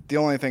mean, the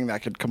only thing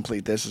that could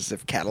complete this is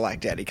if Cadillac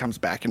Daddy comes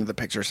back into the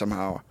picture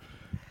somehow,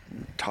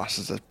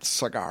 tosses a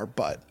cigar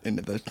butt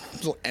into the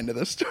end of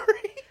the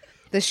story.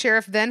 The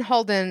sheriff then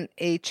hauled in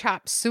a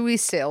chop suey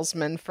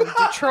salesman from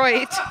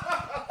Detroit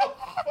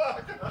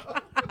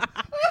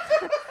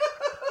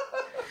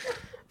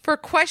for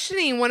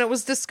questioning when it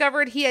was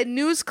discovered he had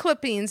news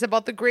clippings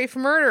about the Grafe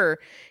murder.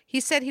 He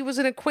said he was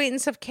an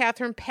acquaintance of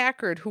Catherine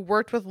Packard, who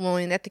worked with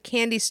Lillian at the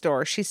candy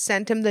store. She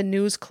sent him the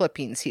news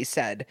clippings, he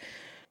said.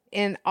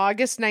 In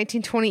August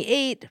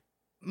 1928,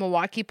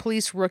 Milwaukee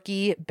police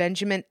rookie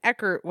Benjamin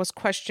Eckert was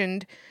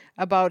questioned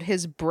about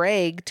his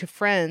brag to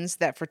friends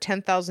that for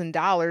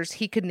 $10,000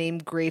 he could name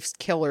Grafe's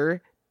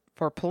killer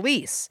for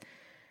police.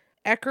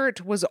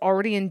 Eckert was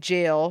already in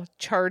jail,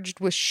 charged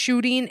with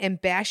shooting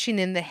and bashing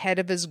in the head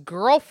of his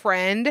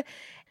girlfriend.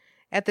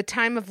 At the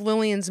time of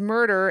Lillian's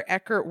murder,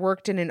 Eckert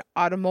worked in an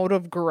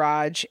automotive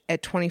garage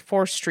at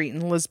 24th Street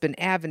and Lisbon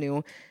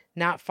Avenue,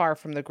 not far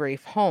from the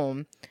Grafe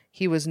home.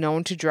 He was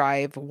known to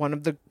drive one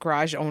of the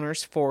garage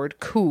owner's Ford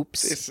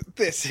coupes.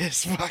 This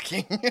is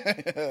fucking...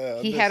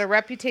 He had a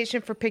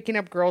reputation for picking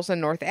up girls on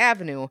North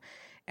Avenue.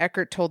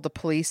 Eckert told the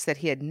police that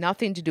he had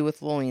nothing to do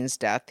with Lillian's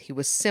death. He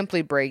was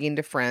simply bragging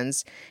to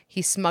friends.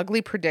 He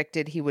smugly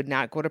predicted he would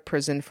not go to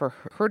prison for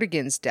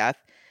Hertigan's death.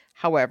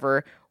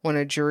 However, when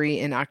a jury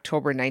in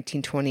October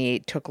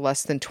 1928 took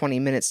less than 20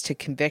 minutes to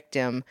convict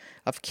him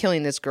of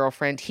killing his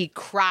girlfriend, he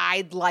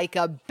cried like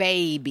a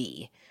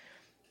baby.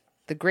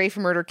 The Grafe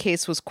murder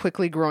case was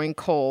quickly growing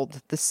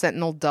cold. The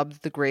Sentinel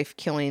dubbed the Grafe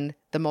killing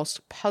the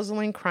most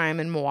puzzling crime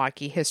in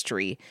Milwaukee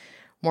history.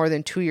 More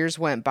than 2 years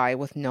went by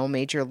with no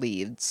major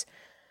leads.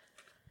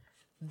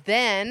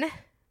 Then,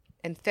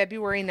 in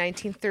February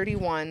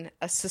 1931,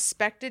 a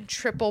suspected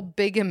triple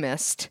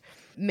bigamist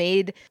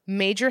made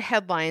major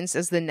headlines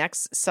as the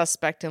next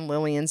suspect in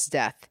Lillian's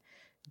death.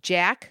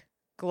 Jack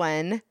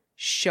Glenn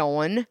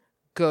Schoen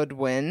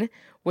Goodwin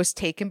was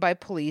taken by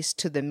police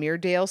to the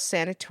Meredale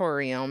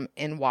Sanatorium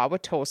in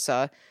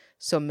Wauwatosa,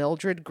 so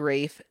Mildred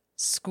Grafe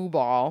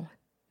Skubal,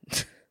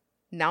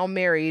 now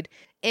married,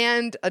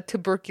 and a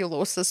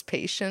tuberculosis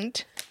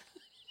patient.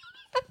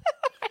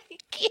 I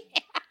can't.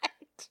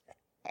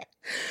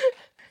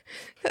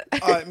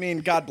 I mean,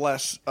 God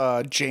bless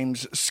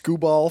James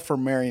Skubal for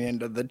marrying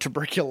into the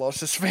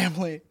tuberculosis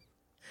family.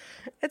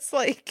 It's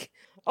like,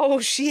 oh,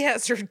 she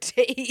has her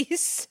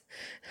days.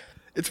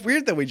 It's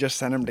weird that we just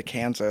sent him to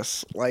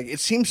Kansas. Like, it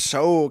seems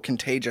so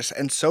contagious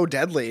and so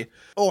deadly.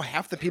 Oh,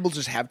 half the people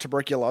just have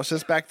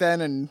tuberculosis back then,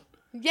 and...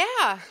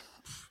 Yeah.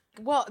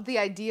 Well, the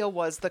idea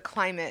was the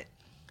climate.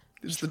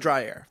 It's the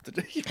dry air.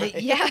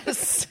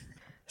 Yes.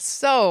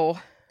 So,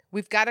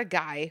 we've got a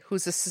guy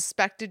who's a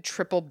suspected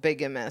triple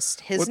bigamist.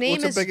 His name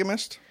is... What's a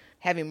bigamist?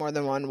 Having more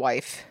than one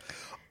wife.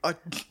 A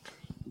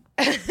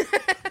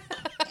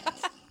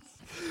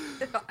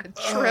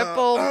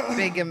triple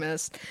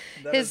bigamist.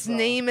 His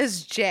name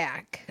is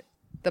Jack.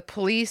 The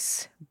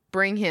police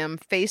bring him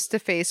face to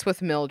face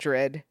with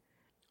Mildred.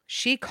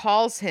 She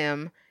calls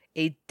him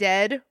a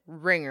dead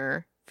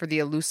ringer for the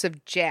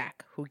elusive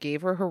Jack who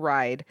gave her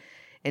ride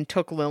and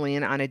took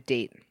Lillian on a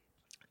date.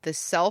 The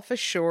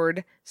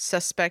self-assured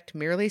suspect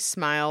merely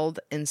smiled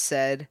and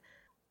said,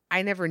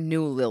 "I never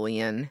knew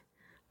Lillian.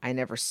 I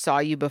never saw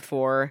you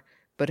before,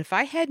 but if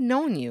I had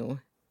known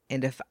you,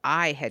 and if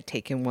I had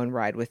taken one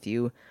ride with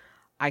you,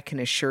 I can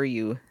assure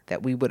you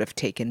that we would have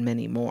taken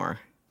many more."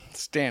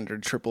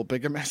 Standard triple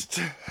bigamist.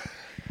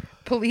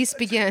 Police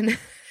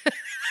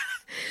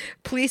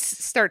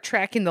start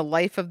tracking the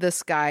life of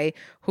this guy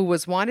who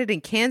was wanted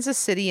in Kansas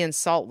City and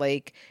Salt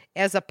Lake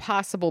as a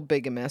possible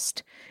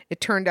bigamist.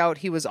 It turned out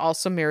he was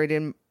also married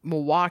in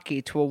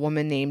Milwaukee to a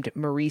woman named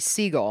Marie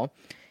Siegel.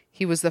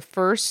 He was the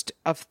first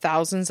of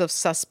thousands of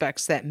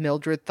suspects that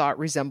Mildred thought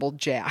resembled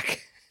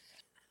Jack.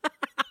 I'm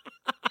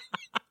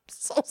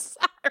so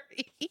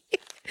sorry.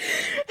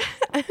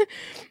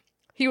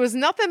 He was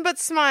nothing but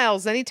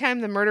smiles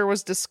anytime the murder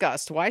was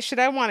discussed. "Why should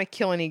I want to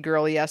kill any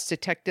girl?" he asked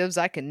detectives.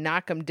 "I can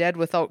knock them dead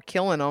without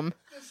killing them."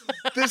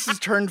 This has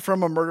turned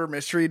from a murder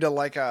mystery to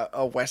like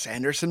a Wes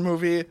Anderson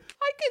movie.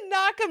 "I can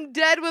knock them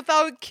dead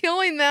without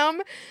killing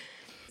them."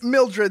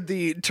 Mildred,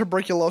 the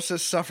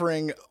tuberculosis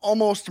suffering,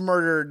 almost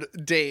murdered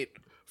date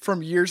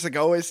from years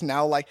ago, is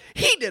now like,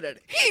 he did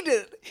it.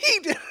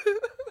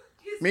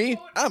 Me?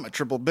 I'm a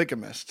triple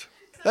bigamist.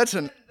 That's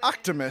an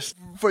optimist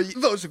for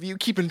those of you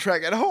keeping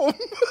track at home.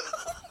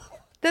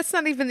 That's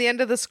not even the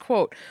end of this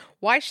quote.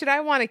 "Why should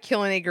I want to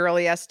kill any girl?"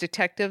 he asked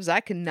detectives.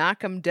 "I can knock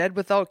them dead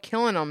without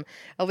killing them.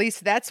 At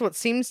least that's what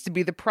seems to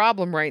be the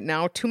problem right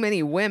now. Too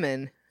many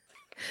women."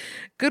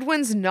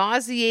 Goodwin's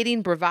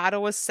nauseating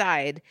bravado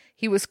aside,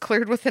 he was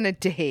cleared within a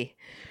day.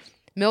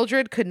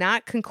 Mildred could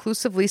not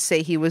conclusively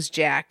say he was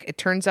Jack. It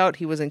turns out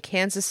he was in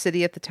Kansas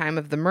City at the time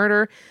of the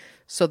murder,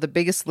 so the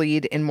biggest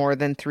lead in more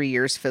than 3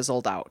 years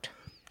fizzled out.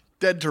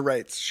 Dead to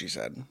rights, she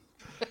said.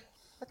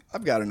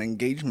 I've got an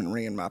engagement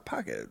ring in my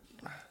pocket.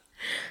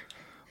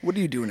 What are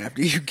you doing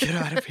after you get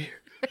out of here?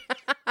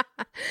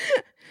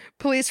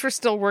 Police were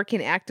still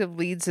working active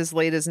leads as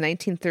late as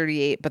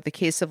 1938, but the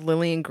case of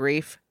Lillian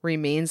Grafe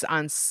remains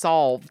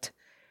unsolved.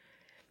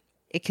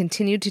 It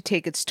continued to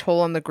take its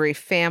toll on the Grafe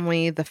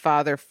family. The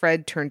father,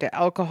 Fred, turned to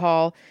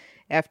alcohol.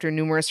 After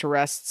numerous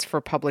arrests for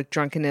public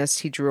drunkenness,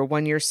 he drew a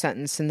 1-year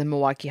sentence in the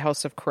Milwaukee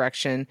House of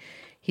Correction.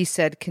 He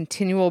said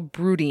continual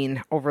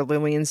brooding over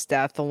Lillian's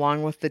death,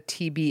 along with the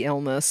TB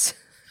illness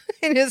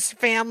and his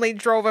family,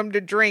 drove him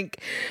to drink.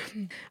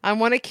 On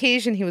one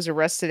occasion, he was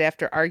arrested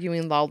after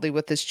arguing loudly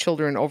with his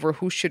children over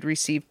who should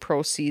receive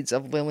proceeds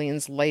of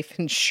Lillian's life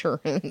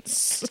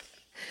insurance.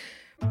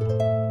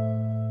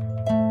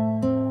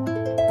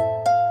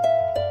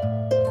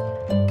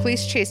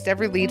 Police chased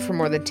every lead for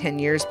more than 10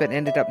 years, but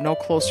ended up no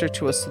closer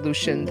to a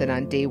solution than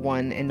on day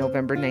one in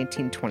November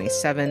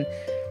 1927.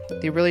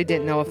 They really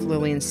didn't know if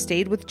Lillian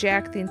stayed with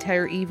Jack the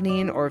entire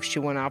evening, or if she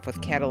went off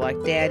with Cadillac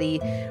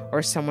Daddy,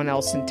 or someone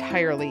else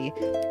entirely.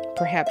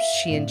 Perhaps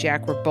she and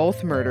Jack were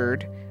both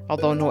murdered,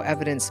 although no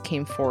evidence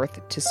came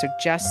forth to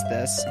suggest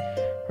this.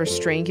 Her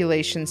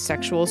strangulation,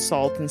 sexual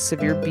assault, and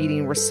severe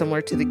beating were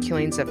similar to the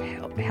killings of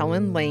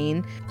Helen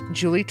Lane,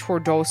 Julie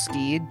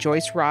Twardowski,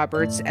 Joyce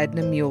Roberts,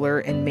 Edna Mueller,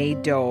 and May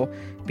Doe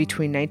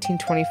between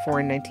 1924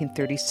 and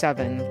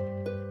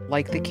 1937.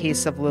 Like the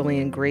case of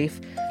Lillian Grafe,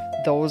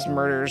 those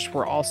murders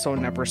were also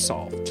never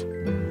solved.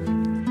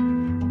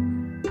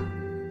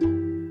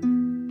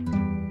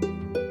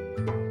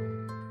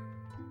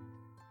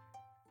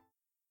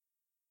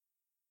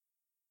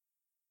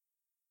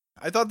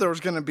 I thought there was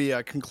going to be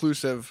a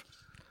conclusive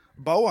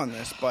bow on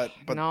this, but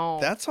No.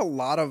 That's a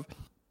lot of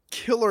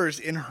killers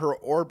in her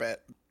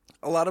orbit.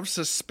 A lot of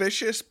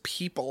suspicious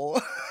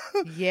people.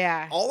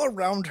 Yeah. All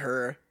around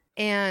her.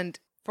 And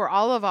for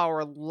all of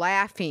our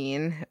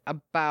laughing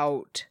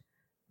about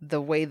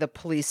the way the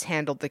police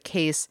handled the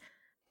case,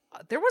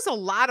 there was a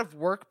lot of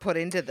work put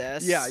into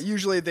this. Yeah,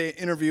 usually they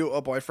interview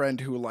a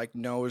boyfriend who like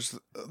knows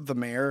the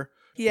mayor.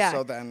 Yeah.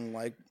 So then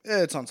like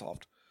it's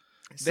unsolved.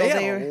 So they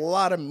had a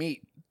lot of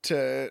meat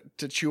to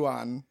chew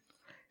on.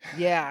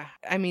 Yeah.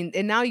 I mean,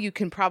 and now you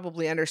can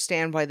probably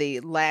understand why they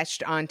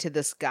latched onto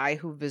this guy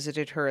who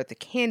visited her at the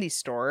candy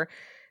store,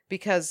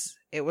 because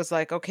it was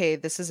like, okay,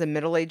 this is a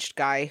middle-aged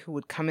guy who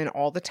would come in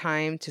all the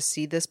time to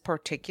see this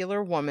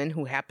particular woman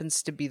who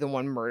happens to be the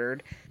one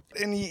murdered.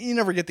 And you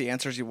never get the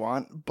answers you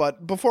want.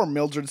 But before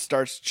Mildred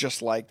starts,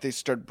 just like they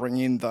start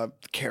bringing the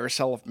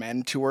carousel of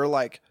men to her,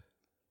 like,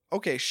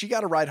 okay, she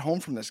got a ride home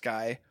from this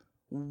guy.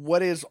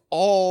 What is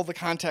all the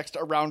context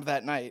around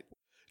that night?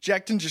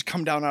 Jack didn't just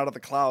come down out of the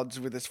clouds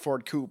with his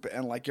Ford Coupe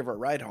and like give her a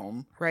ride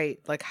home. Right.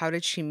 Like, how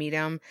did she meet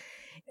him?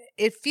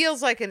 It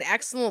feels like an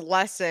excellent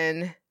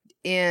lesson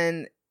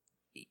in,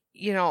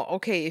 you know,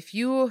 okay, if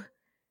you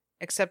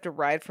accept a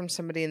ride from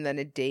somebody and then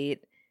a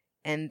date,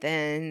 and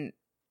then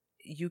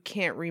you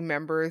can't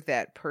remember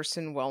that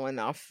person well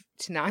enough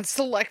to not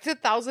select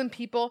 1,000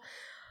 people.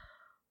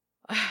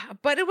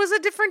 But it was a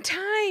different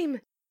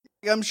time.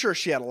 I'm sure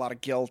she had a lot of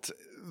guilt.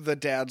 The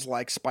dad's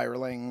like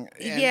spiraling.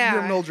 And Yeah.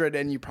 You're Mildred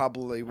and you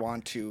probably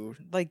want to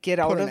Like, get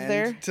out put of an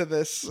there. end to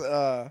this.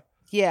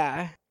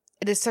 Yeah.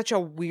 It is such a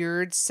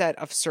weird set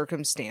of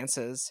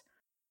circumstances.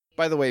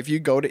 By the way, if you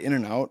go to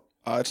In-N-Out,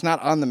 it's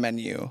not on the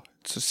menu.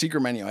 It's a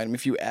secret menu item.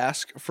 If you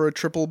ask for a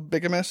triple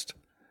bigamist,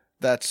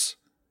 that's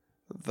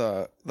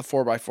the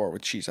 4x4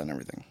 with cheese on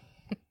everything.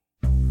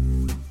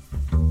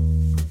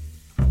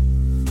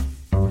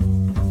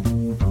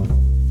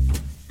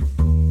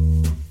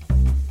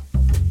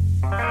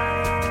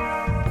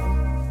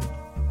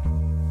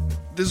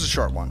 This is a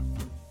short one.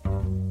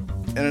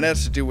 And it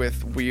has to do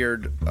with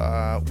weird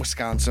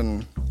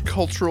Wisconsin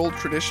cultural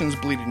traditions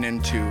bleeding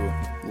into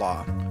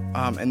law.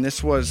 And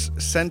this was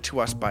sent to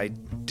us by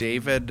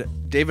David.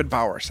 David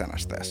Bauer sent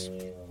us this.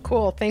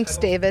 Cool. Thanks,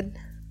 David.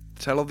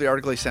 The title of the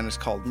article he sent is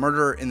called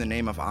Murder in the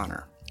Name of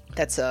Honor.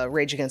 That's a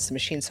Rage Against the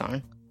Machine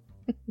song.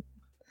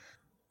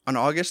 On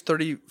August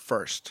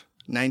 31st,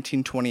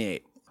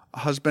 1928, a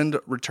husband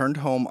returned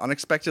home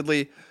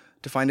unexpectedly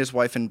to find his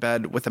wife in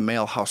bed with a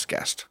male house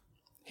guest.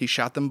 He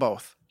shot them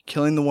both,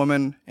 killing the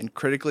woman and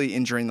critically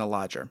injuring the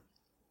lodger.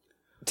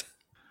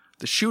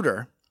 The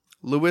shooter,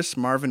 Lewis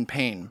Marvin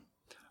Payne,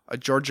 a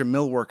Georgia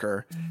mill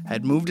worker,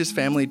 had moved his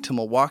family to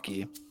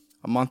Milwaukee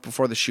a month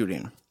before the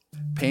shooting.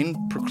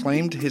 Payne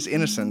proclaimed his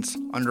innocence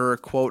under a,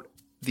 quote,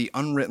 the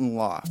unwritten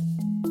law,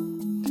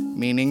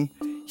 meaning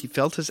he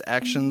felt his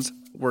actions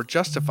were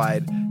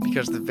justified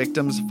because the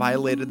victims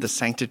violated the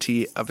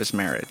sanctity of his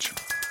marriage.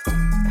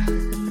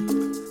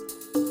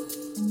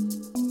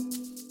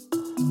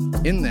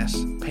 In this,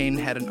 Payne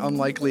had an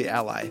unlikely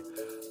ally.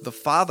 The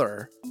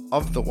father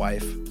of the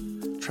wife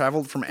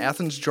traveled from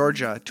Athens,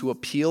 Georgia to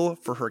appeal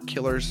for her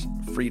killer's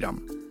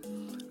freedom.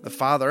 The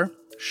father,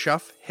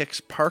 Shuff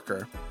Hicks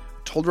Parker,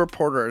 told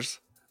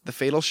reporters the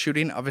fatal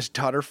shooting of his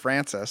daughter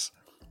Frances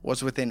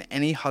was within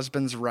any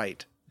husband's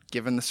right,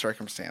 given the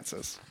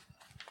circumstances.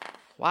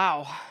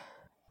 Wow.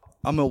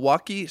 A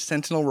Milwaukee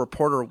Sentinel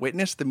reporter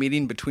witnessed the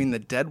meeting between the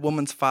dead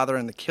woman's father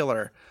and the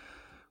killer.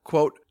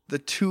 Quote, the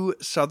two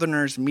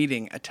Southerners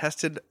meeting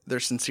attested their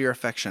sincere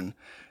affection.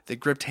 They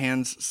gripped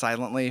hands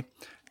silently.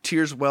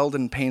 Tears welled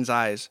in Payne's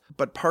eyes,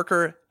 but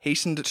Parker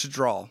hastened to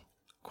drawl.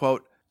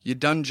 Quote, you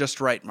done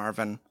just right,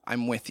 Marvin.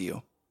 I'm with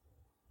you.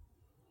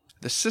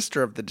 The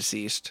sister of the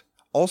deceased,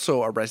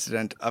 also a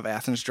resident of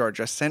Athens,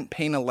 Georgia, sent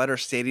Payne a letter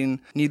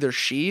stating neither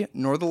she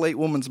nor the late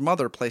woman's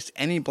mother placed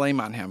any blame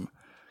on him,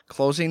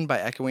 closing by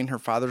echoing her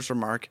father's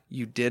remark,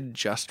 you did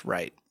just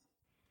right.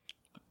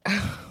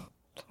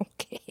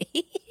 Okay.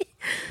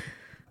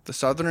 The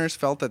Southerners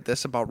felt that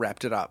this about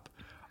wrapped it up.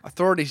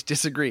 Authorities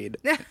disagreed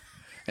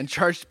and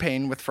charged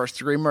Payne with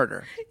first-degree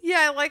murder.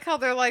 Yeah, I like how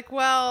they're like,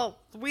 well,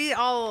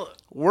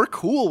 We're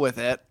cool with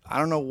it. I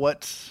don't know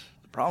what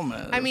the problem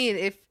is. I mean,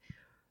 if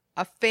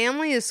a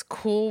family is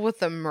cool with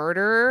the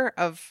murder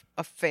of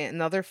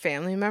another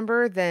family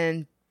member,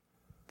 then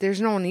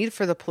there's no need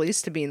for the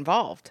police to be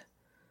involved.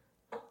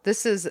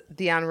 This is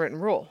the unwritten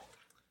rule.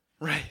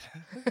 Right.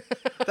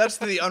 That's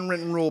the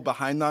unwritten rule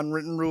behind the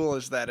unwritten rule,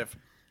 is that if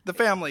the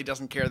family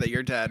doesn't care that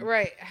you're dead.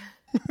 Right.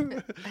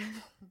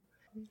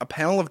 A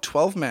panel of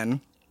 12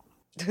 men,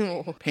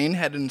 Payne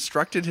had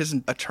instructed his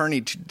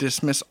attorney to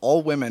dismiss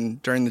all women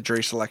during the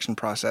jury selection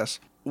process,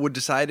 would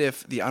decide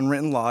if the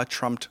unwritten law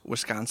trumped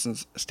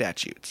Wisconsin's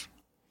statutes.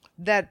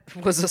 That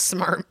was a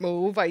smart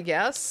move, I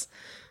guess.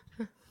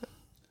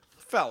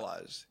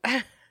 Fellas,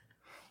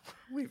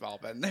 we've all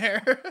been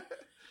there.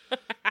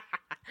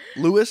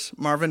 Lewis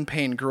Marvin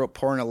Payne grew up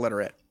poor and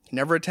illiterate. He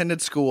never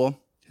attended school.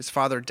 His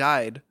father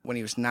died when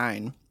he was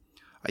 9.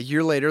 A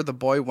year later, the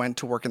boy went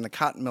to work in the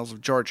cotton mills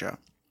of Georgia.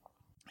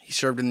 He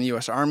served in the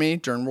U.S. Army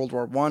during World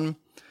War I,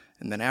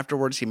 and then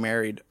afterwards he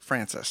married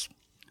Frances.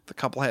 The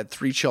couple had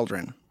 3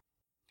 children.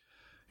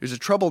 It was a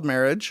troubled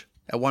marriage.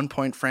 At one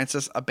point,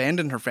 Frances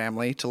abandoned her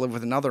family to live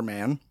with another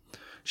man.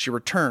 She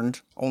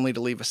returned, only to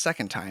leave a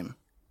second time.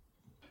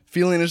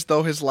 Feeling as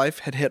though his life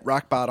had hit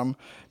rock bottom,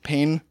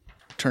 Payne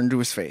turned to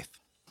his faith.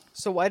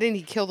 So why didn't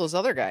he kill those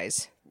other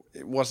guys?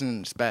 It wasn't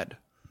in his bed.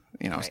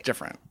 It's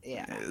different.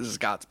 Yeah. This is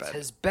God's bed. It's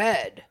his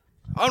bed.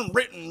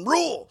 Unwritten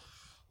rule!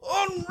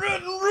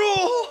 Unwritten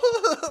rule!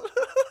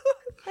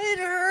 It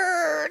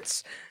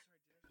hurts.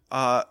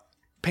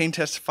 Payne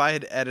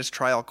testified at his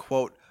trial,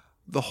 quote,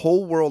 "The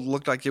whole world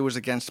looked like it was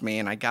against me,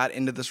 and I got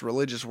into this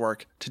religious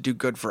work to do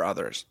good for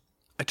others.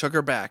 I took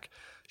her back.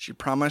 She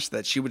promised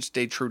that she would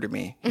stay true to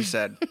me," he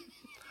said.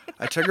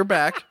 "I took her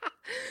back.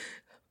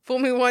 Fool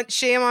me once,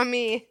 shame on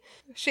me.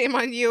 Shame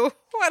on you.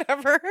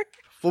 Whatever.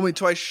 Fool me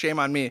twice, shame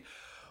on me.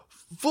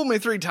 Fool me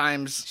 3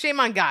 times. Shame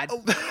on God."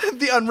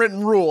 The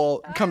unwritten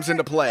rule comes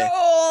into play.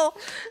 Oh.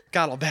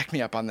 God will back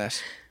me up on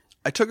this.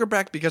 "I took her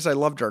back because I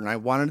loved her, and I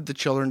wanted the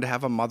children to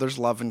have a mother's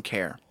love and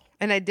care.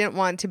 And I didn't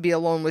want to be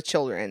alone with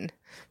children."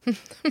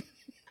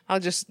 I'll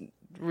just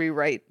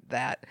rewrite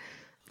that.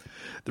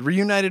 The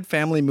reunited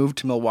family moved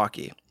to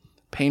Milwaukee.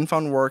 Payne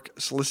found work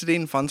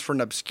soliciting funds for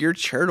an obscure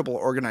charitable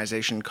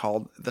organization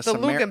called The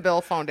Luke and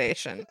Bill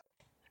Foundation.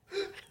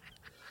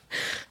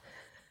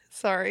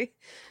 Sorry.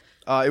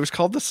 It was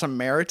called the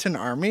Samaritan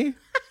Army.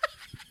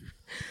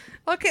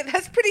 Okay,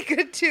 that's pretty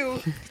good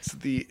too.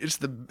 It's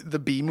the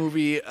B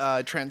movie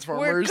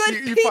Transformers. We're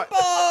good people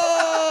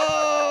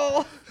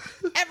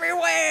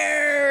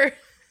everywhere.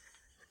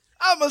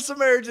 I'm a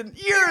Samaritan.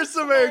 You're a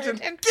Samaritan.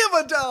 Give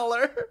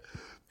 $1.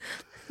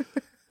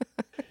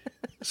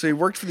 So he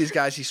worked for these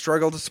guys. He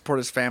struggled to support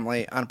his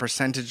family on a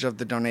percentage of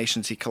the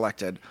donations he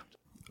collected.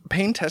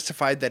 Payne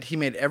testified that he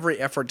made every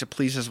effort to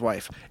please his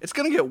wife. It's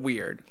going to get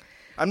weird.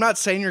 I'm not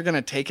saying you're going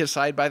to take his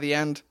side by the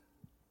end.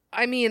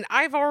 I mean,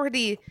 I've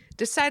already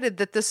decided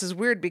that this is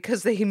weird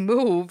because they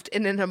moved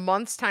and in a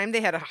month's time they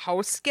had a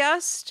house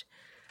guest.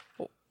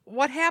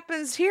 What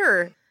happens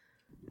here?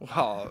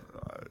 Well,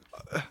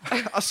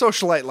 a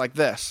socialite like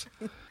this.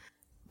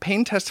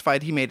 Payne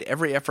testified he made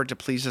every effort to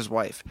please his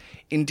wife.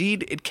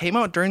 Indeed, it came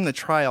out during the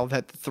trial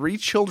that the 3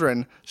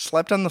 children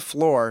slept on the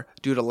floor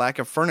due to lack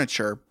of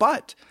furniture,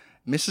 but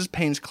Mrs.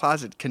 Payne's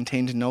closet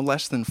contained no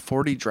less than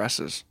 40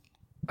 dresses.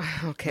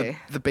 Okay.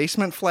 The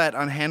basement flat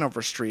on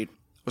Hanover Street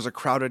was a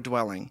crowded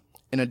dwelling.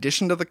 In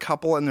addition to the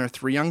couple and their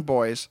 3 young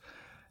boys,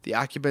 the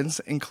occupants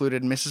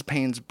included Mrs.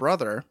 Payne's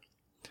brother.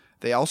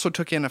 They also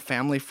took in a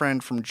family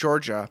friend from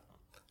Georgia,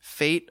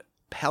 Fate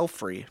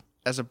Palfrey,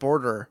 as a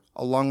boarder,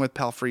 along with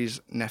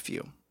Palfrey's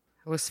nephew.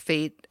 Was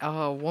Fate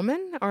a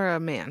woman or a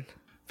man?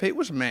 Fate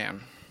was a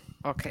man.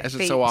 Okay. As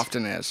it so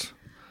often is.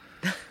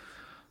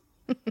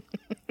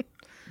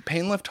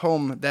 Payne left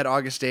home that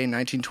August day in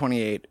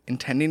 1928,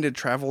 intending to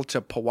travel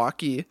to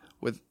Pewaukee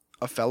with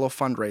a fellow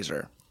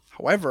fundraiser.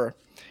 However,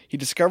 he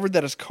discovered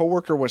that his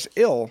coworker was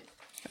ill,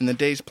 and the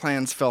day's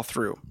plans fell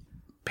through.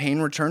 Payne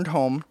returned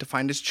home to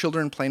find his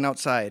children playing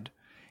outside,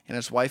 and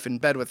his wife in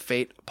bed with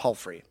Fate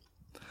Palfrey.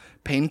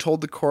 Payne told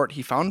the court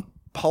he found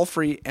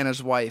Palfrey and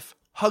his wife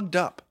hugged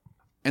up,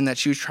 and that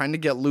she was trying to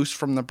get loose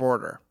from the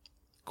border.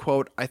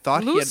 Quote, "I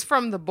thought Loose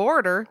from the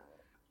border?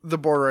 The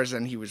border as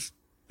in he was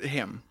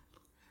him.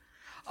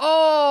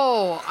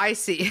 Oh, I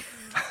see.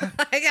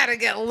 I gotta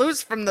get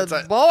loose from the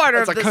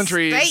border of the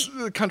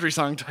state. Country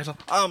song title.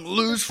 I'm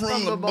loose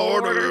from the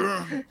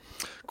border.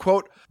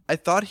 Quote, "I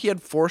thought he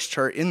had forced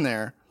her in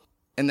there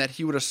and that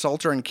he would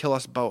assault her and kill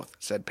us both,"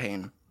 said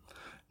Payne.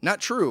 "Not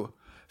true,"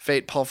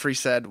 Fate Palfrey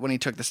said when he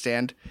took the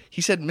stand.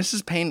 He said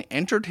Mrs. Payne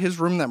entered his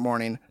room that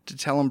morning to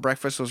tell him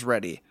breakfast was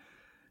ready.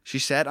 She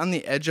sat on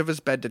the edge of his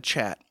bed to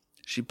chat.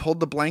 She pulled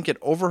the blanket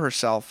over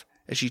herself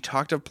as she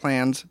talked of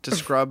plans to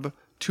scrub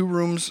 2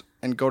 rooms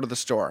and go to the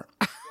store.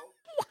 What?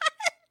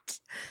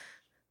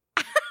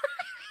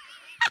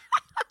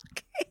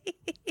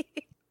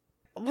 Okay.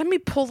 Let me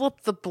pull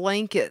up the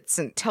blankets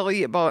and tell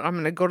you about I'm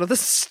going to go to the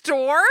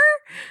store.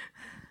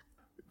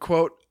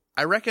 Quote,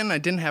 "I reckon I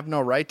didn't have no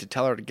right to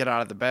tell her to get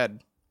out of the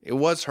bed. It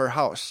was her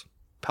house,"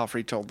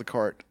 Palfrey told the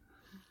court.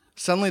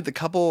 Suddenly, the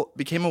couple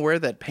became aware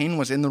that Payne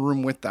was in the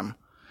room with them.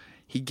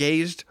 He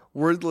gazed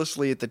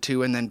wordlessly at the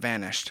 2 and then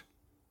vanished.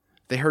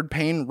 They heard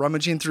Payne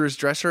rummaging through his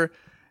dresser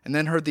and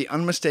then heard the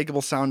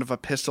unmistakable sound of a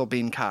pistol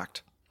being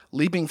cocked.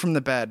 Leaping from the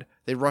bed,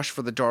 they rushed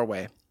for the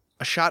doorway.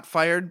 A shot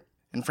fired,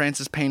 and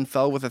Frances Payne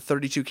fell with a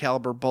 .32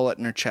 caliber bullet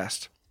in her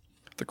chest.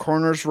 The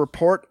coroner's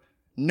report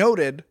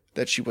noted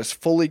that she was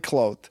fully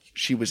clothed.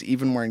 She was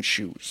even wearing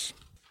shoes.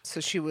 So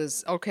she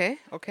was, okay.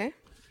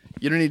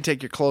 You don't need to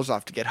take your clothes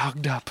off to get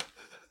hugged up.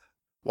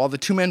 While the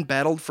 2 men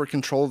battled for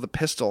control of the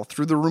pistol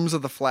through the rooms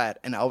of the flat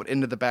and out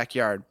into the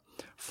backyard,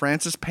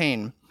 Frances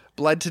Payne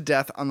bled to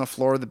death on the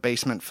floor of the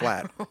basement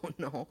flat. Oh,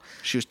 no.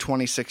 She was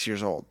 26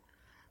 years old.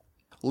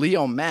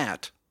 Leo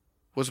Matt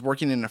was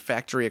working in a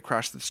factory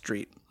across the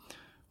street.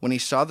 When he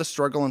saw the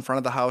struggle in front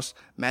of the house,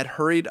 Matt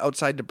hurried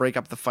outside to break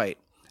up the fight.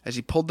 As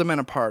he pulled the men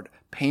apart,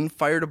 Payne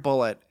fired a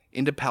bullet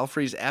into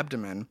Palfrey's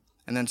abdomen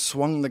and then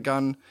swung the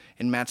gun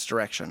in Matt's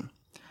direction.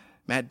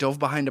 Matt dove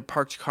behind a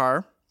parked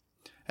car.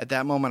 At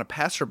that moment, a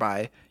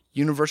passerby,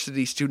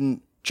 university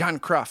student John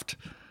Cruft,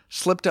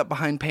 slipped up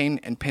behind Payne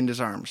and pinned his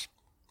arms.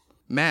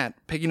 Matt,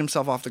 picking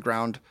himself off the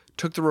ground,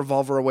 took the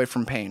revolver away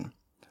from Payne.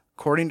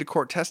 According to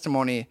court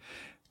testimony,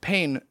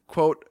 Payne,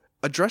 quote,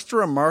 addressed a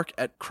remark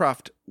at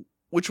Cruft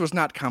which was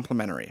not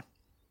complimentary.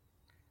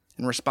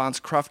 In response,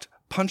 Cruft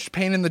punched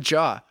Payne in the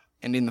jaw,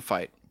 ending the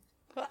fight.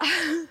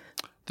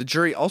 The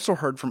jury also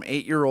heard from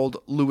 8-year-old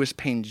Lewis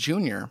Payne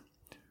Jr.,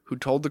 who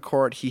told the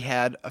court he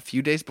had, a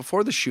few days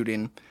before the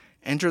shooting,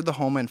 entered the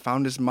home and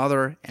found his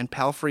mother and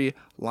Palfrey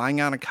lying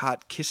on a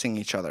cot kissing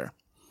each other.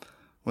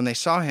 When they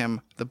saw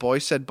him, the boy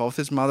said both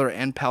his mother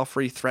and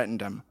Palfrey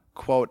threatened him.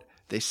 Quote,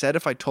 they said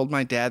if I told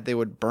my dad, they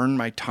would burn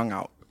my tongue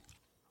out.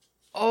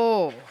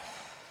 Oh.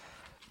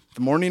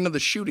 The morning of the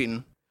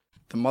shooting,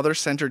 the mother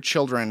sent her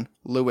children,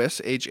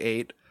 Lewis, age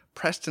 8,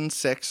 Preston,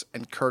 6,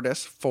 and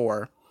Curtis,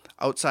 4,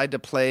 outside to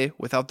play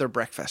without their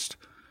breakfast.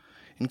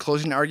 In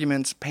closing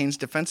arguments, Payne's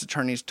defense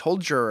attorneys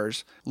told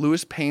jurors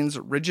Lewis Payne's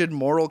rigid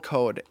moral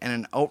code and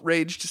an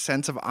outraged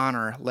sense of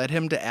honor led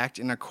him to act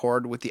in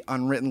accord with the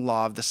unwritten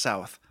law of the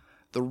South.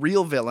 The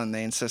real villain,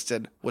 they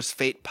insisted, was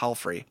Fate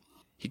Palfrey.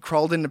 He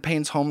crawled into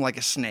Payne's home like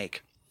a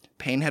snake.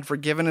 Payne had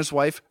forgiven his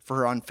wife for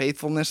her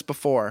unfaithfulness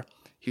before.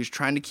 He was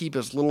trying to keep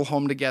his little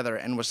home together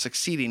and was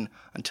succeeding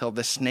until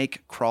the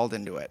snake crawled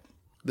into it.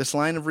 This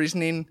line of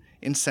reasoning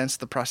incensed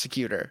the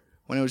prosecutor.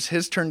 When it was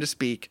his turn to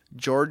speak,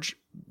 George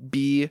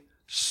B.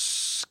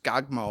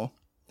 Skagmo,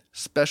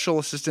 special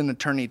assistant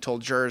attorney,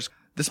 told jurors,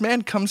 this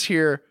man comes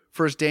here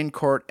for his day in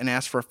court and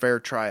asks for a fair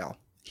trial.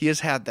 He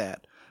has had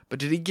that. But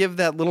did he give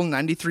that little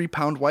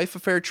 93-pound wife a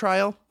fair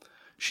trial?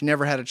 She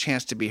never had a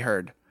chance to be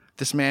heard.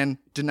 This man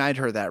denied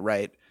her that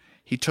right.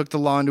 He took the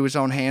law into his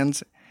own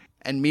hands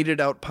and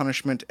meted out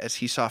punishment as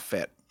he saw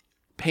fit.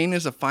 Payne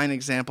is a fine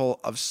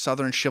example of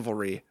Southern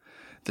chivalry.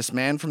 This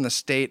man from the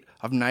state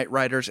of night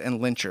riders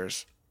and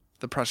lynchers,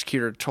 the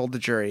prosecutor told the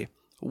jury.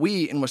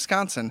 We, in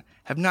Wisconsin,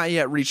 have not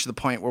yet reached the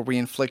point where we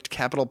inflict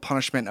capital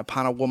punishment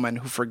upon a woman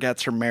who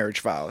forgets her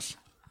marriage vows.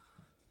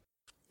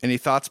 Any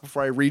thoughts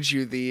before I read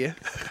you the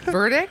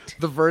verdict?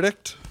 The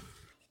verdict?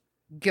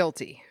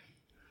 Guilty.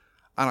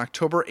 On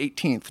October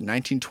 18th,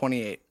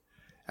 1928,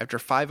 after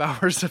 5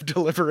 hours of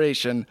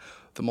deliberation,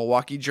 the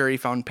Milwaukee jury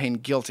found Payne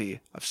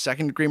guilty of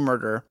second-degree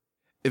murder,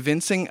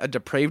 evincing a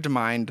depraved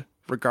mind,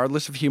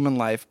 regardless of human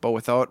life, but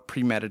without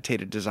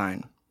premeditated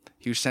design.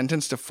 He was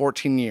sentenced to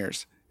 14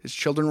 years. His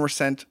children were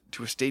sent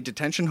to a state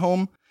detention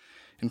home,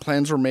 and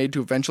plans were made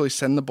to eventually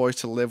send the boys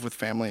to live with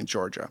family in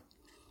Georgia.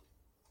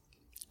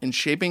 In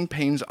shaping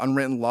Payne's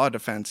unwritten law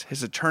defense,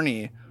 his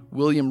attorney,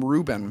 William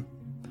Rubin,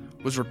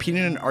 was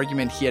repeating an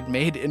argument he had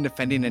made in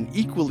defending an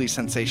equally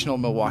sensational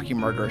Milwaukee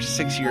murder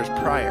 6 years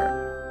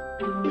prior.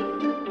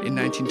 In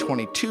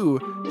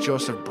 1922,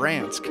 Joseph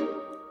Bransk,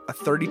 a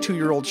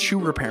 32-year-old shoe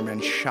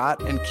repairman,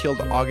 shot and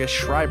killed August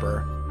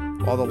Schreiber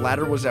while the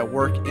latter was at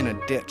work in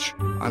a ditch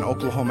on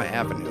Oklahoma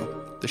Avenue.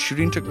 The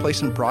shooting took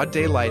place in broad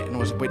daylight and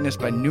was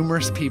witnessed by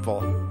numerous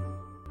people.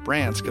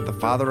 Bransk, the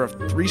father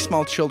of 3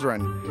 small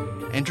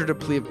children, entered a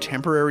plea of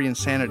temporary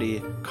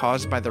insanity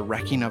caused by the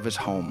wrecking of his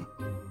home.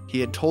 He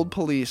had told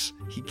police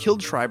he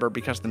killed Schreiber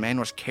because the man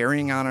was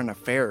carrying on an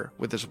affair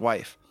with his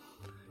wife.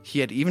 He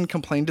had even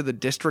complained to the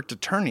district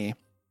attorney,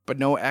 but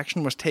no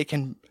action was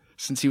taken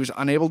since he was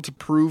unable to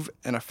prove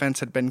an offense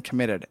had been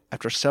committed.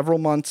 After several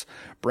months,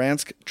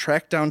 Bransk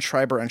tracked down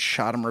Schreiber and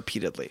shot him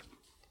repeatedly.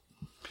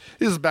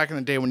 This is back in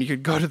the day when you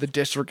could go to the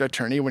district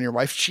attorney when your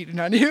wife cheated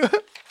on you.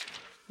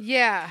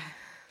 Yeah.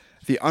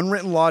 The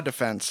unwritten law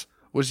defense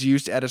was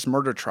used at his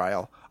murder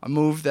trial, a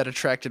move that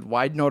attracted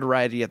wide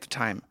notoriety at the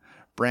time.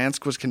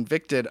 Bransk was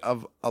convicted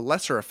of a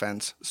lesser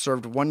offense,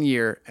 served 1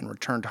 year, and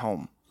returned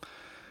home.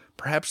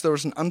 Perhaps there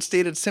was an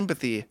unstated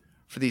sympathy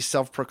for these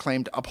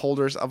self-proclaimed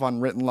upholders of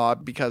unwritten law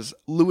because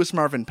Lewis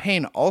Marvin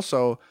Payne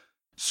also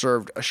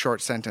served a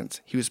short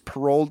sentence. He was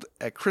paroled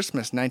at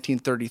Christmas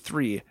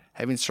 1933,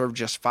 having served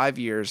just 5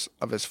 years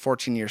of his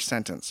 14-year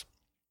sentence.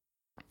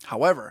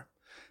 However,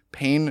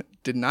 Payne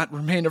did not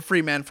remain a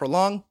free man for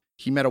long.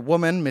 He met a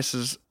woman,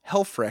 Mrs.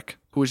 Helfrich,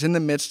 who was in the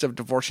midst of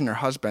divorcing her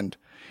husband.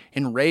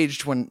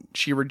 Enraged when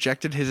she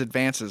rejected his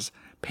advances,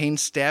 Payne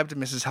stabbed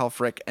Mrs.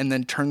 Helfrich and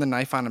then turned the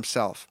knife on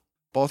himself.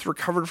 Both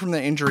recovered from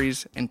their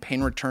injuries, and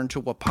Payne returned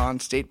to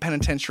Waupun State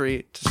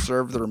Penitentiary to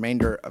serve the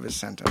remainder of his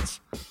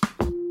sentence.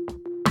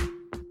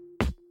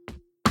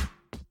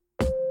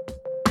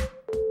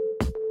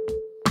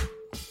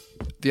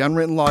 The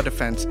unwritten law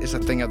defense is a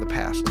thing of the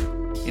past.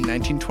 In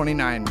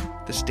 1929,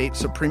 the state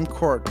Supreme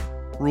Court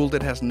ruled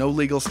it has no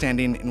legal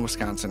standing in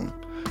Wisconsin.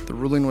 The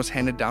ruling was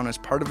handed down as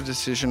part of a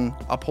decision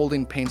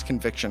upholding Payne's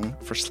conviction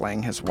for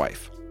slaying his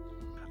wife.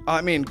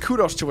 I mean,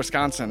 kudos to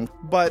Wisconsin,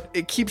 but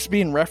it keeps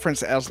being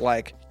referenced as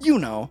the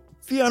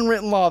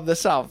unwritten law of the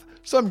South.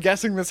 So I'm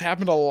guessing this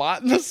happened a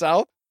lot in the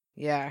South.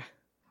 Yeah.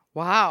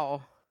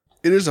 Wow.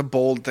 It is a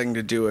bold thing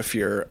to do if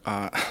you're,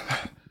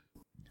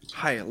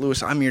 Hi,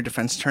 Lewis, I'm your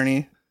defense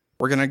attorney.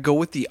 We're going to go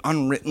with the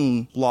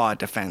unwritten law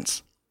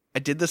defense. I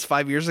did this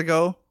 5 years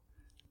ago.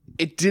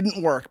 It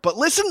didn't work, but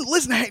listen,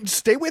 hey,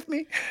 stay with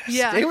me.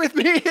 Yeah. Stay with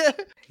me.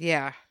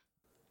 Yeah.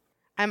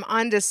 I'm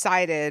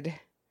undecided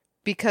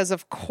because,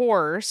 of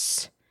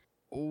course,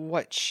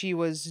 what she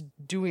was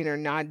doing or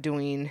not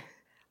doing.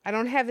 I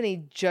don't have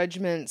any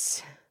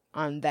judgments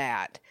on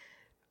that.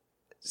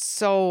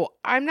 So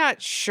I'm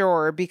not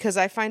sure, because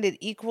I find it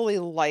equally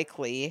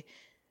likely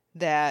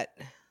that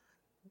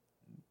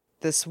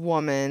this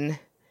woman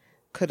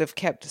could have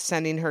kept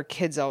sending her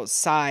kids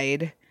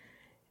outside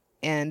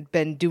and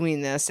been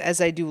doing this,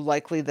 as I do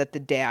likely that the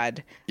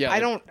dad. Yeah, I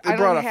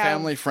brought a have,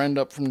 family friend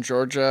up from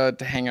Georgia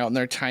to hang out in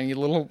their tiny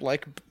little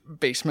like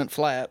basement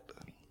flat.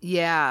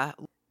 Yeah,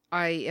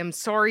 I am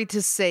sorry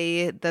to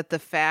say that the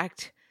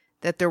fact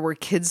that there were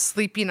kids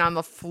sleeping on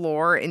the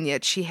floor and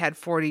yet she had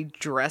 40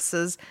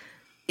 dresses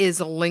is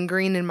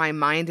lingering in my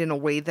mind in a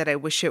way that I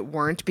wish it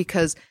weren't,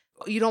 because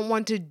you don't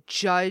want to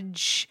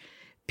judge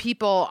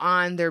people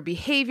on their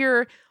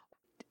behavior.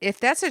 If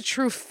that's a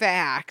true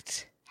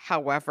fact,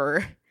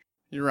 however...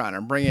 Your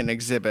Honor, bring in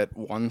Exhibit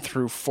 1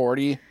 through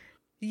 40.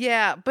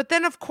 Yeah, but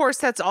then, of course,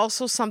 that's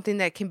also something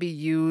that can be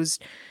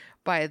used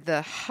by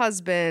the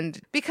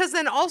husband. Because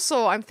then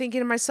also I'm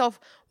thinking to myself,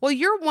 well,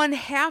 you're one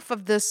half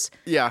of this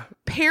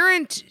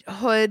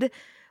parenthood.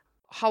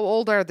 How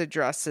old are the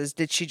dresses?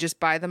 Did she just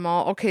buy them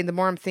all? Okay, the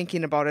more I'm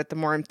thinking about it, the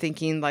more I'm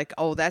thinking like,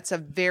 oh, that's a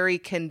very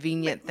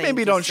convenient thing.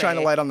 Maybe don't shine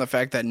a light on the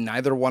fact that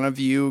neither one of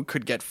you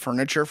could get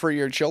furniture for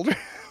your children.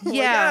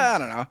 Yeah. I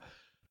don't know.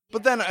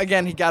 But then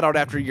again, he got out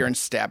after a year and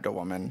stabbed a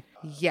woman.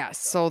 Yes.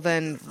 So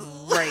then,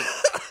 right.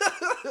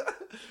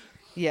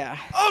 Yeah.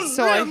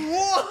 Unwritten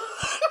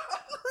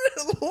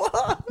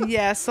Law.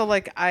 Yeah. So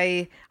like,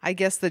 I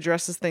guess the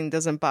dresses thing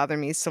doesn't bother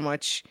me so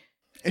much.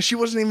 And she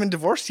wasn't even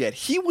divorced yet.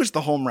 He was the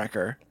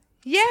homewrecker.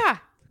 Yeah.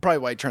 Probably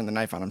why he turned the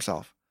knife on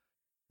himself.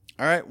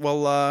 All right.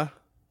 Well,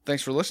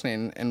 thanks for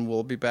listening, and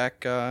we'll be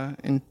back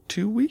in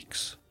 2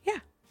 weeks. Yeah.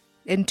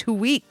 In 2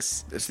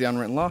 weeks. It's the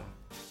Unwritten Law.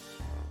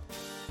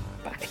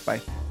 Bye.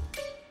 Bye.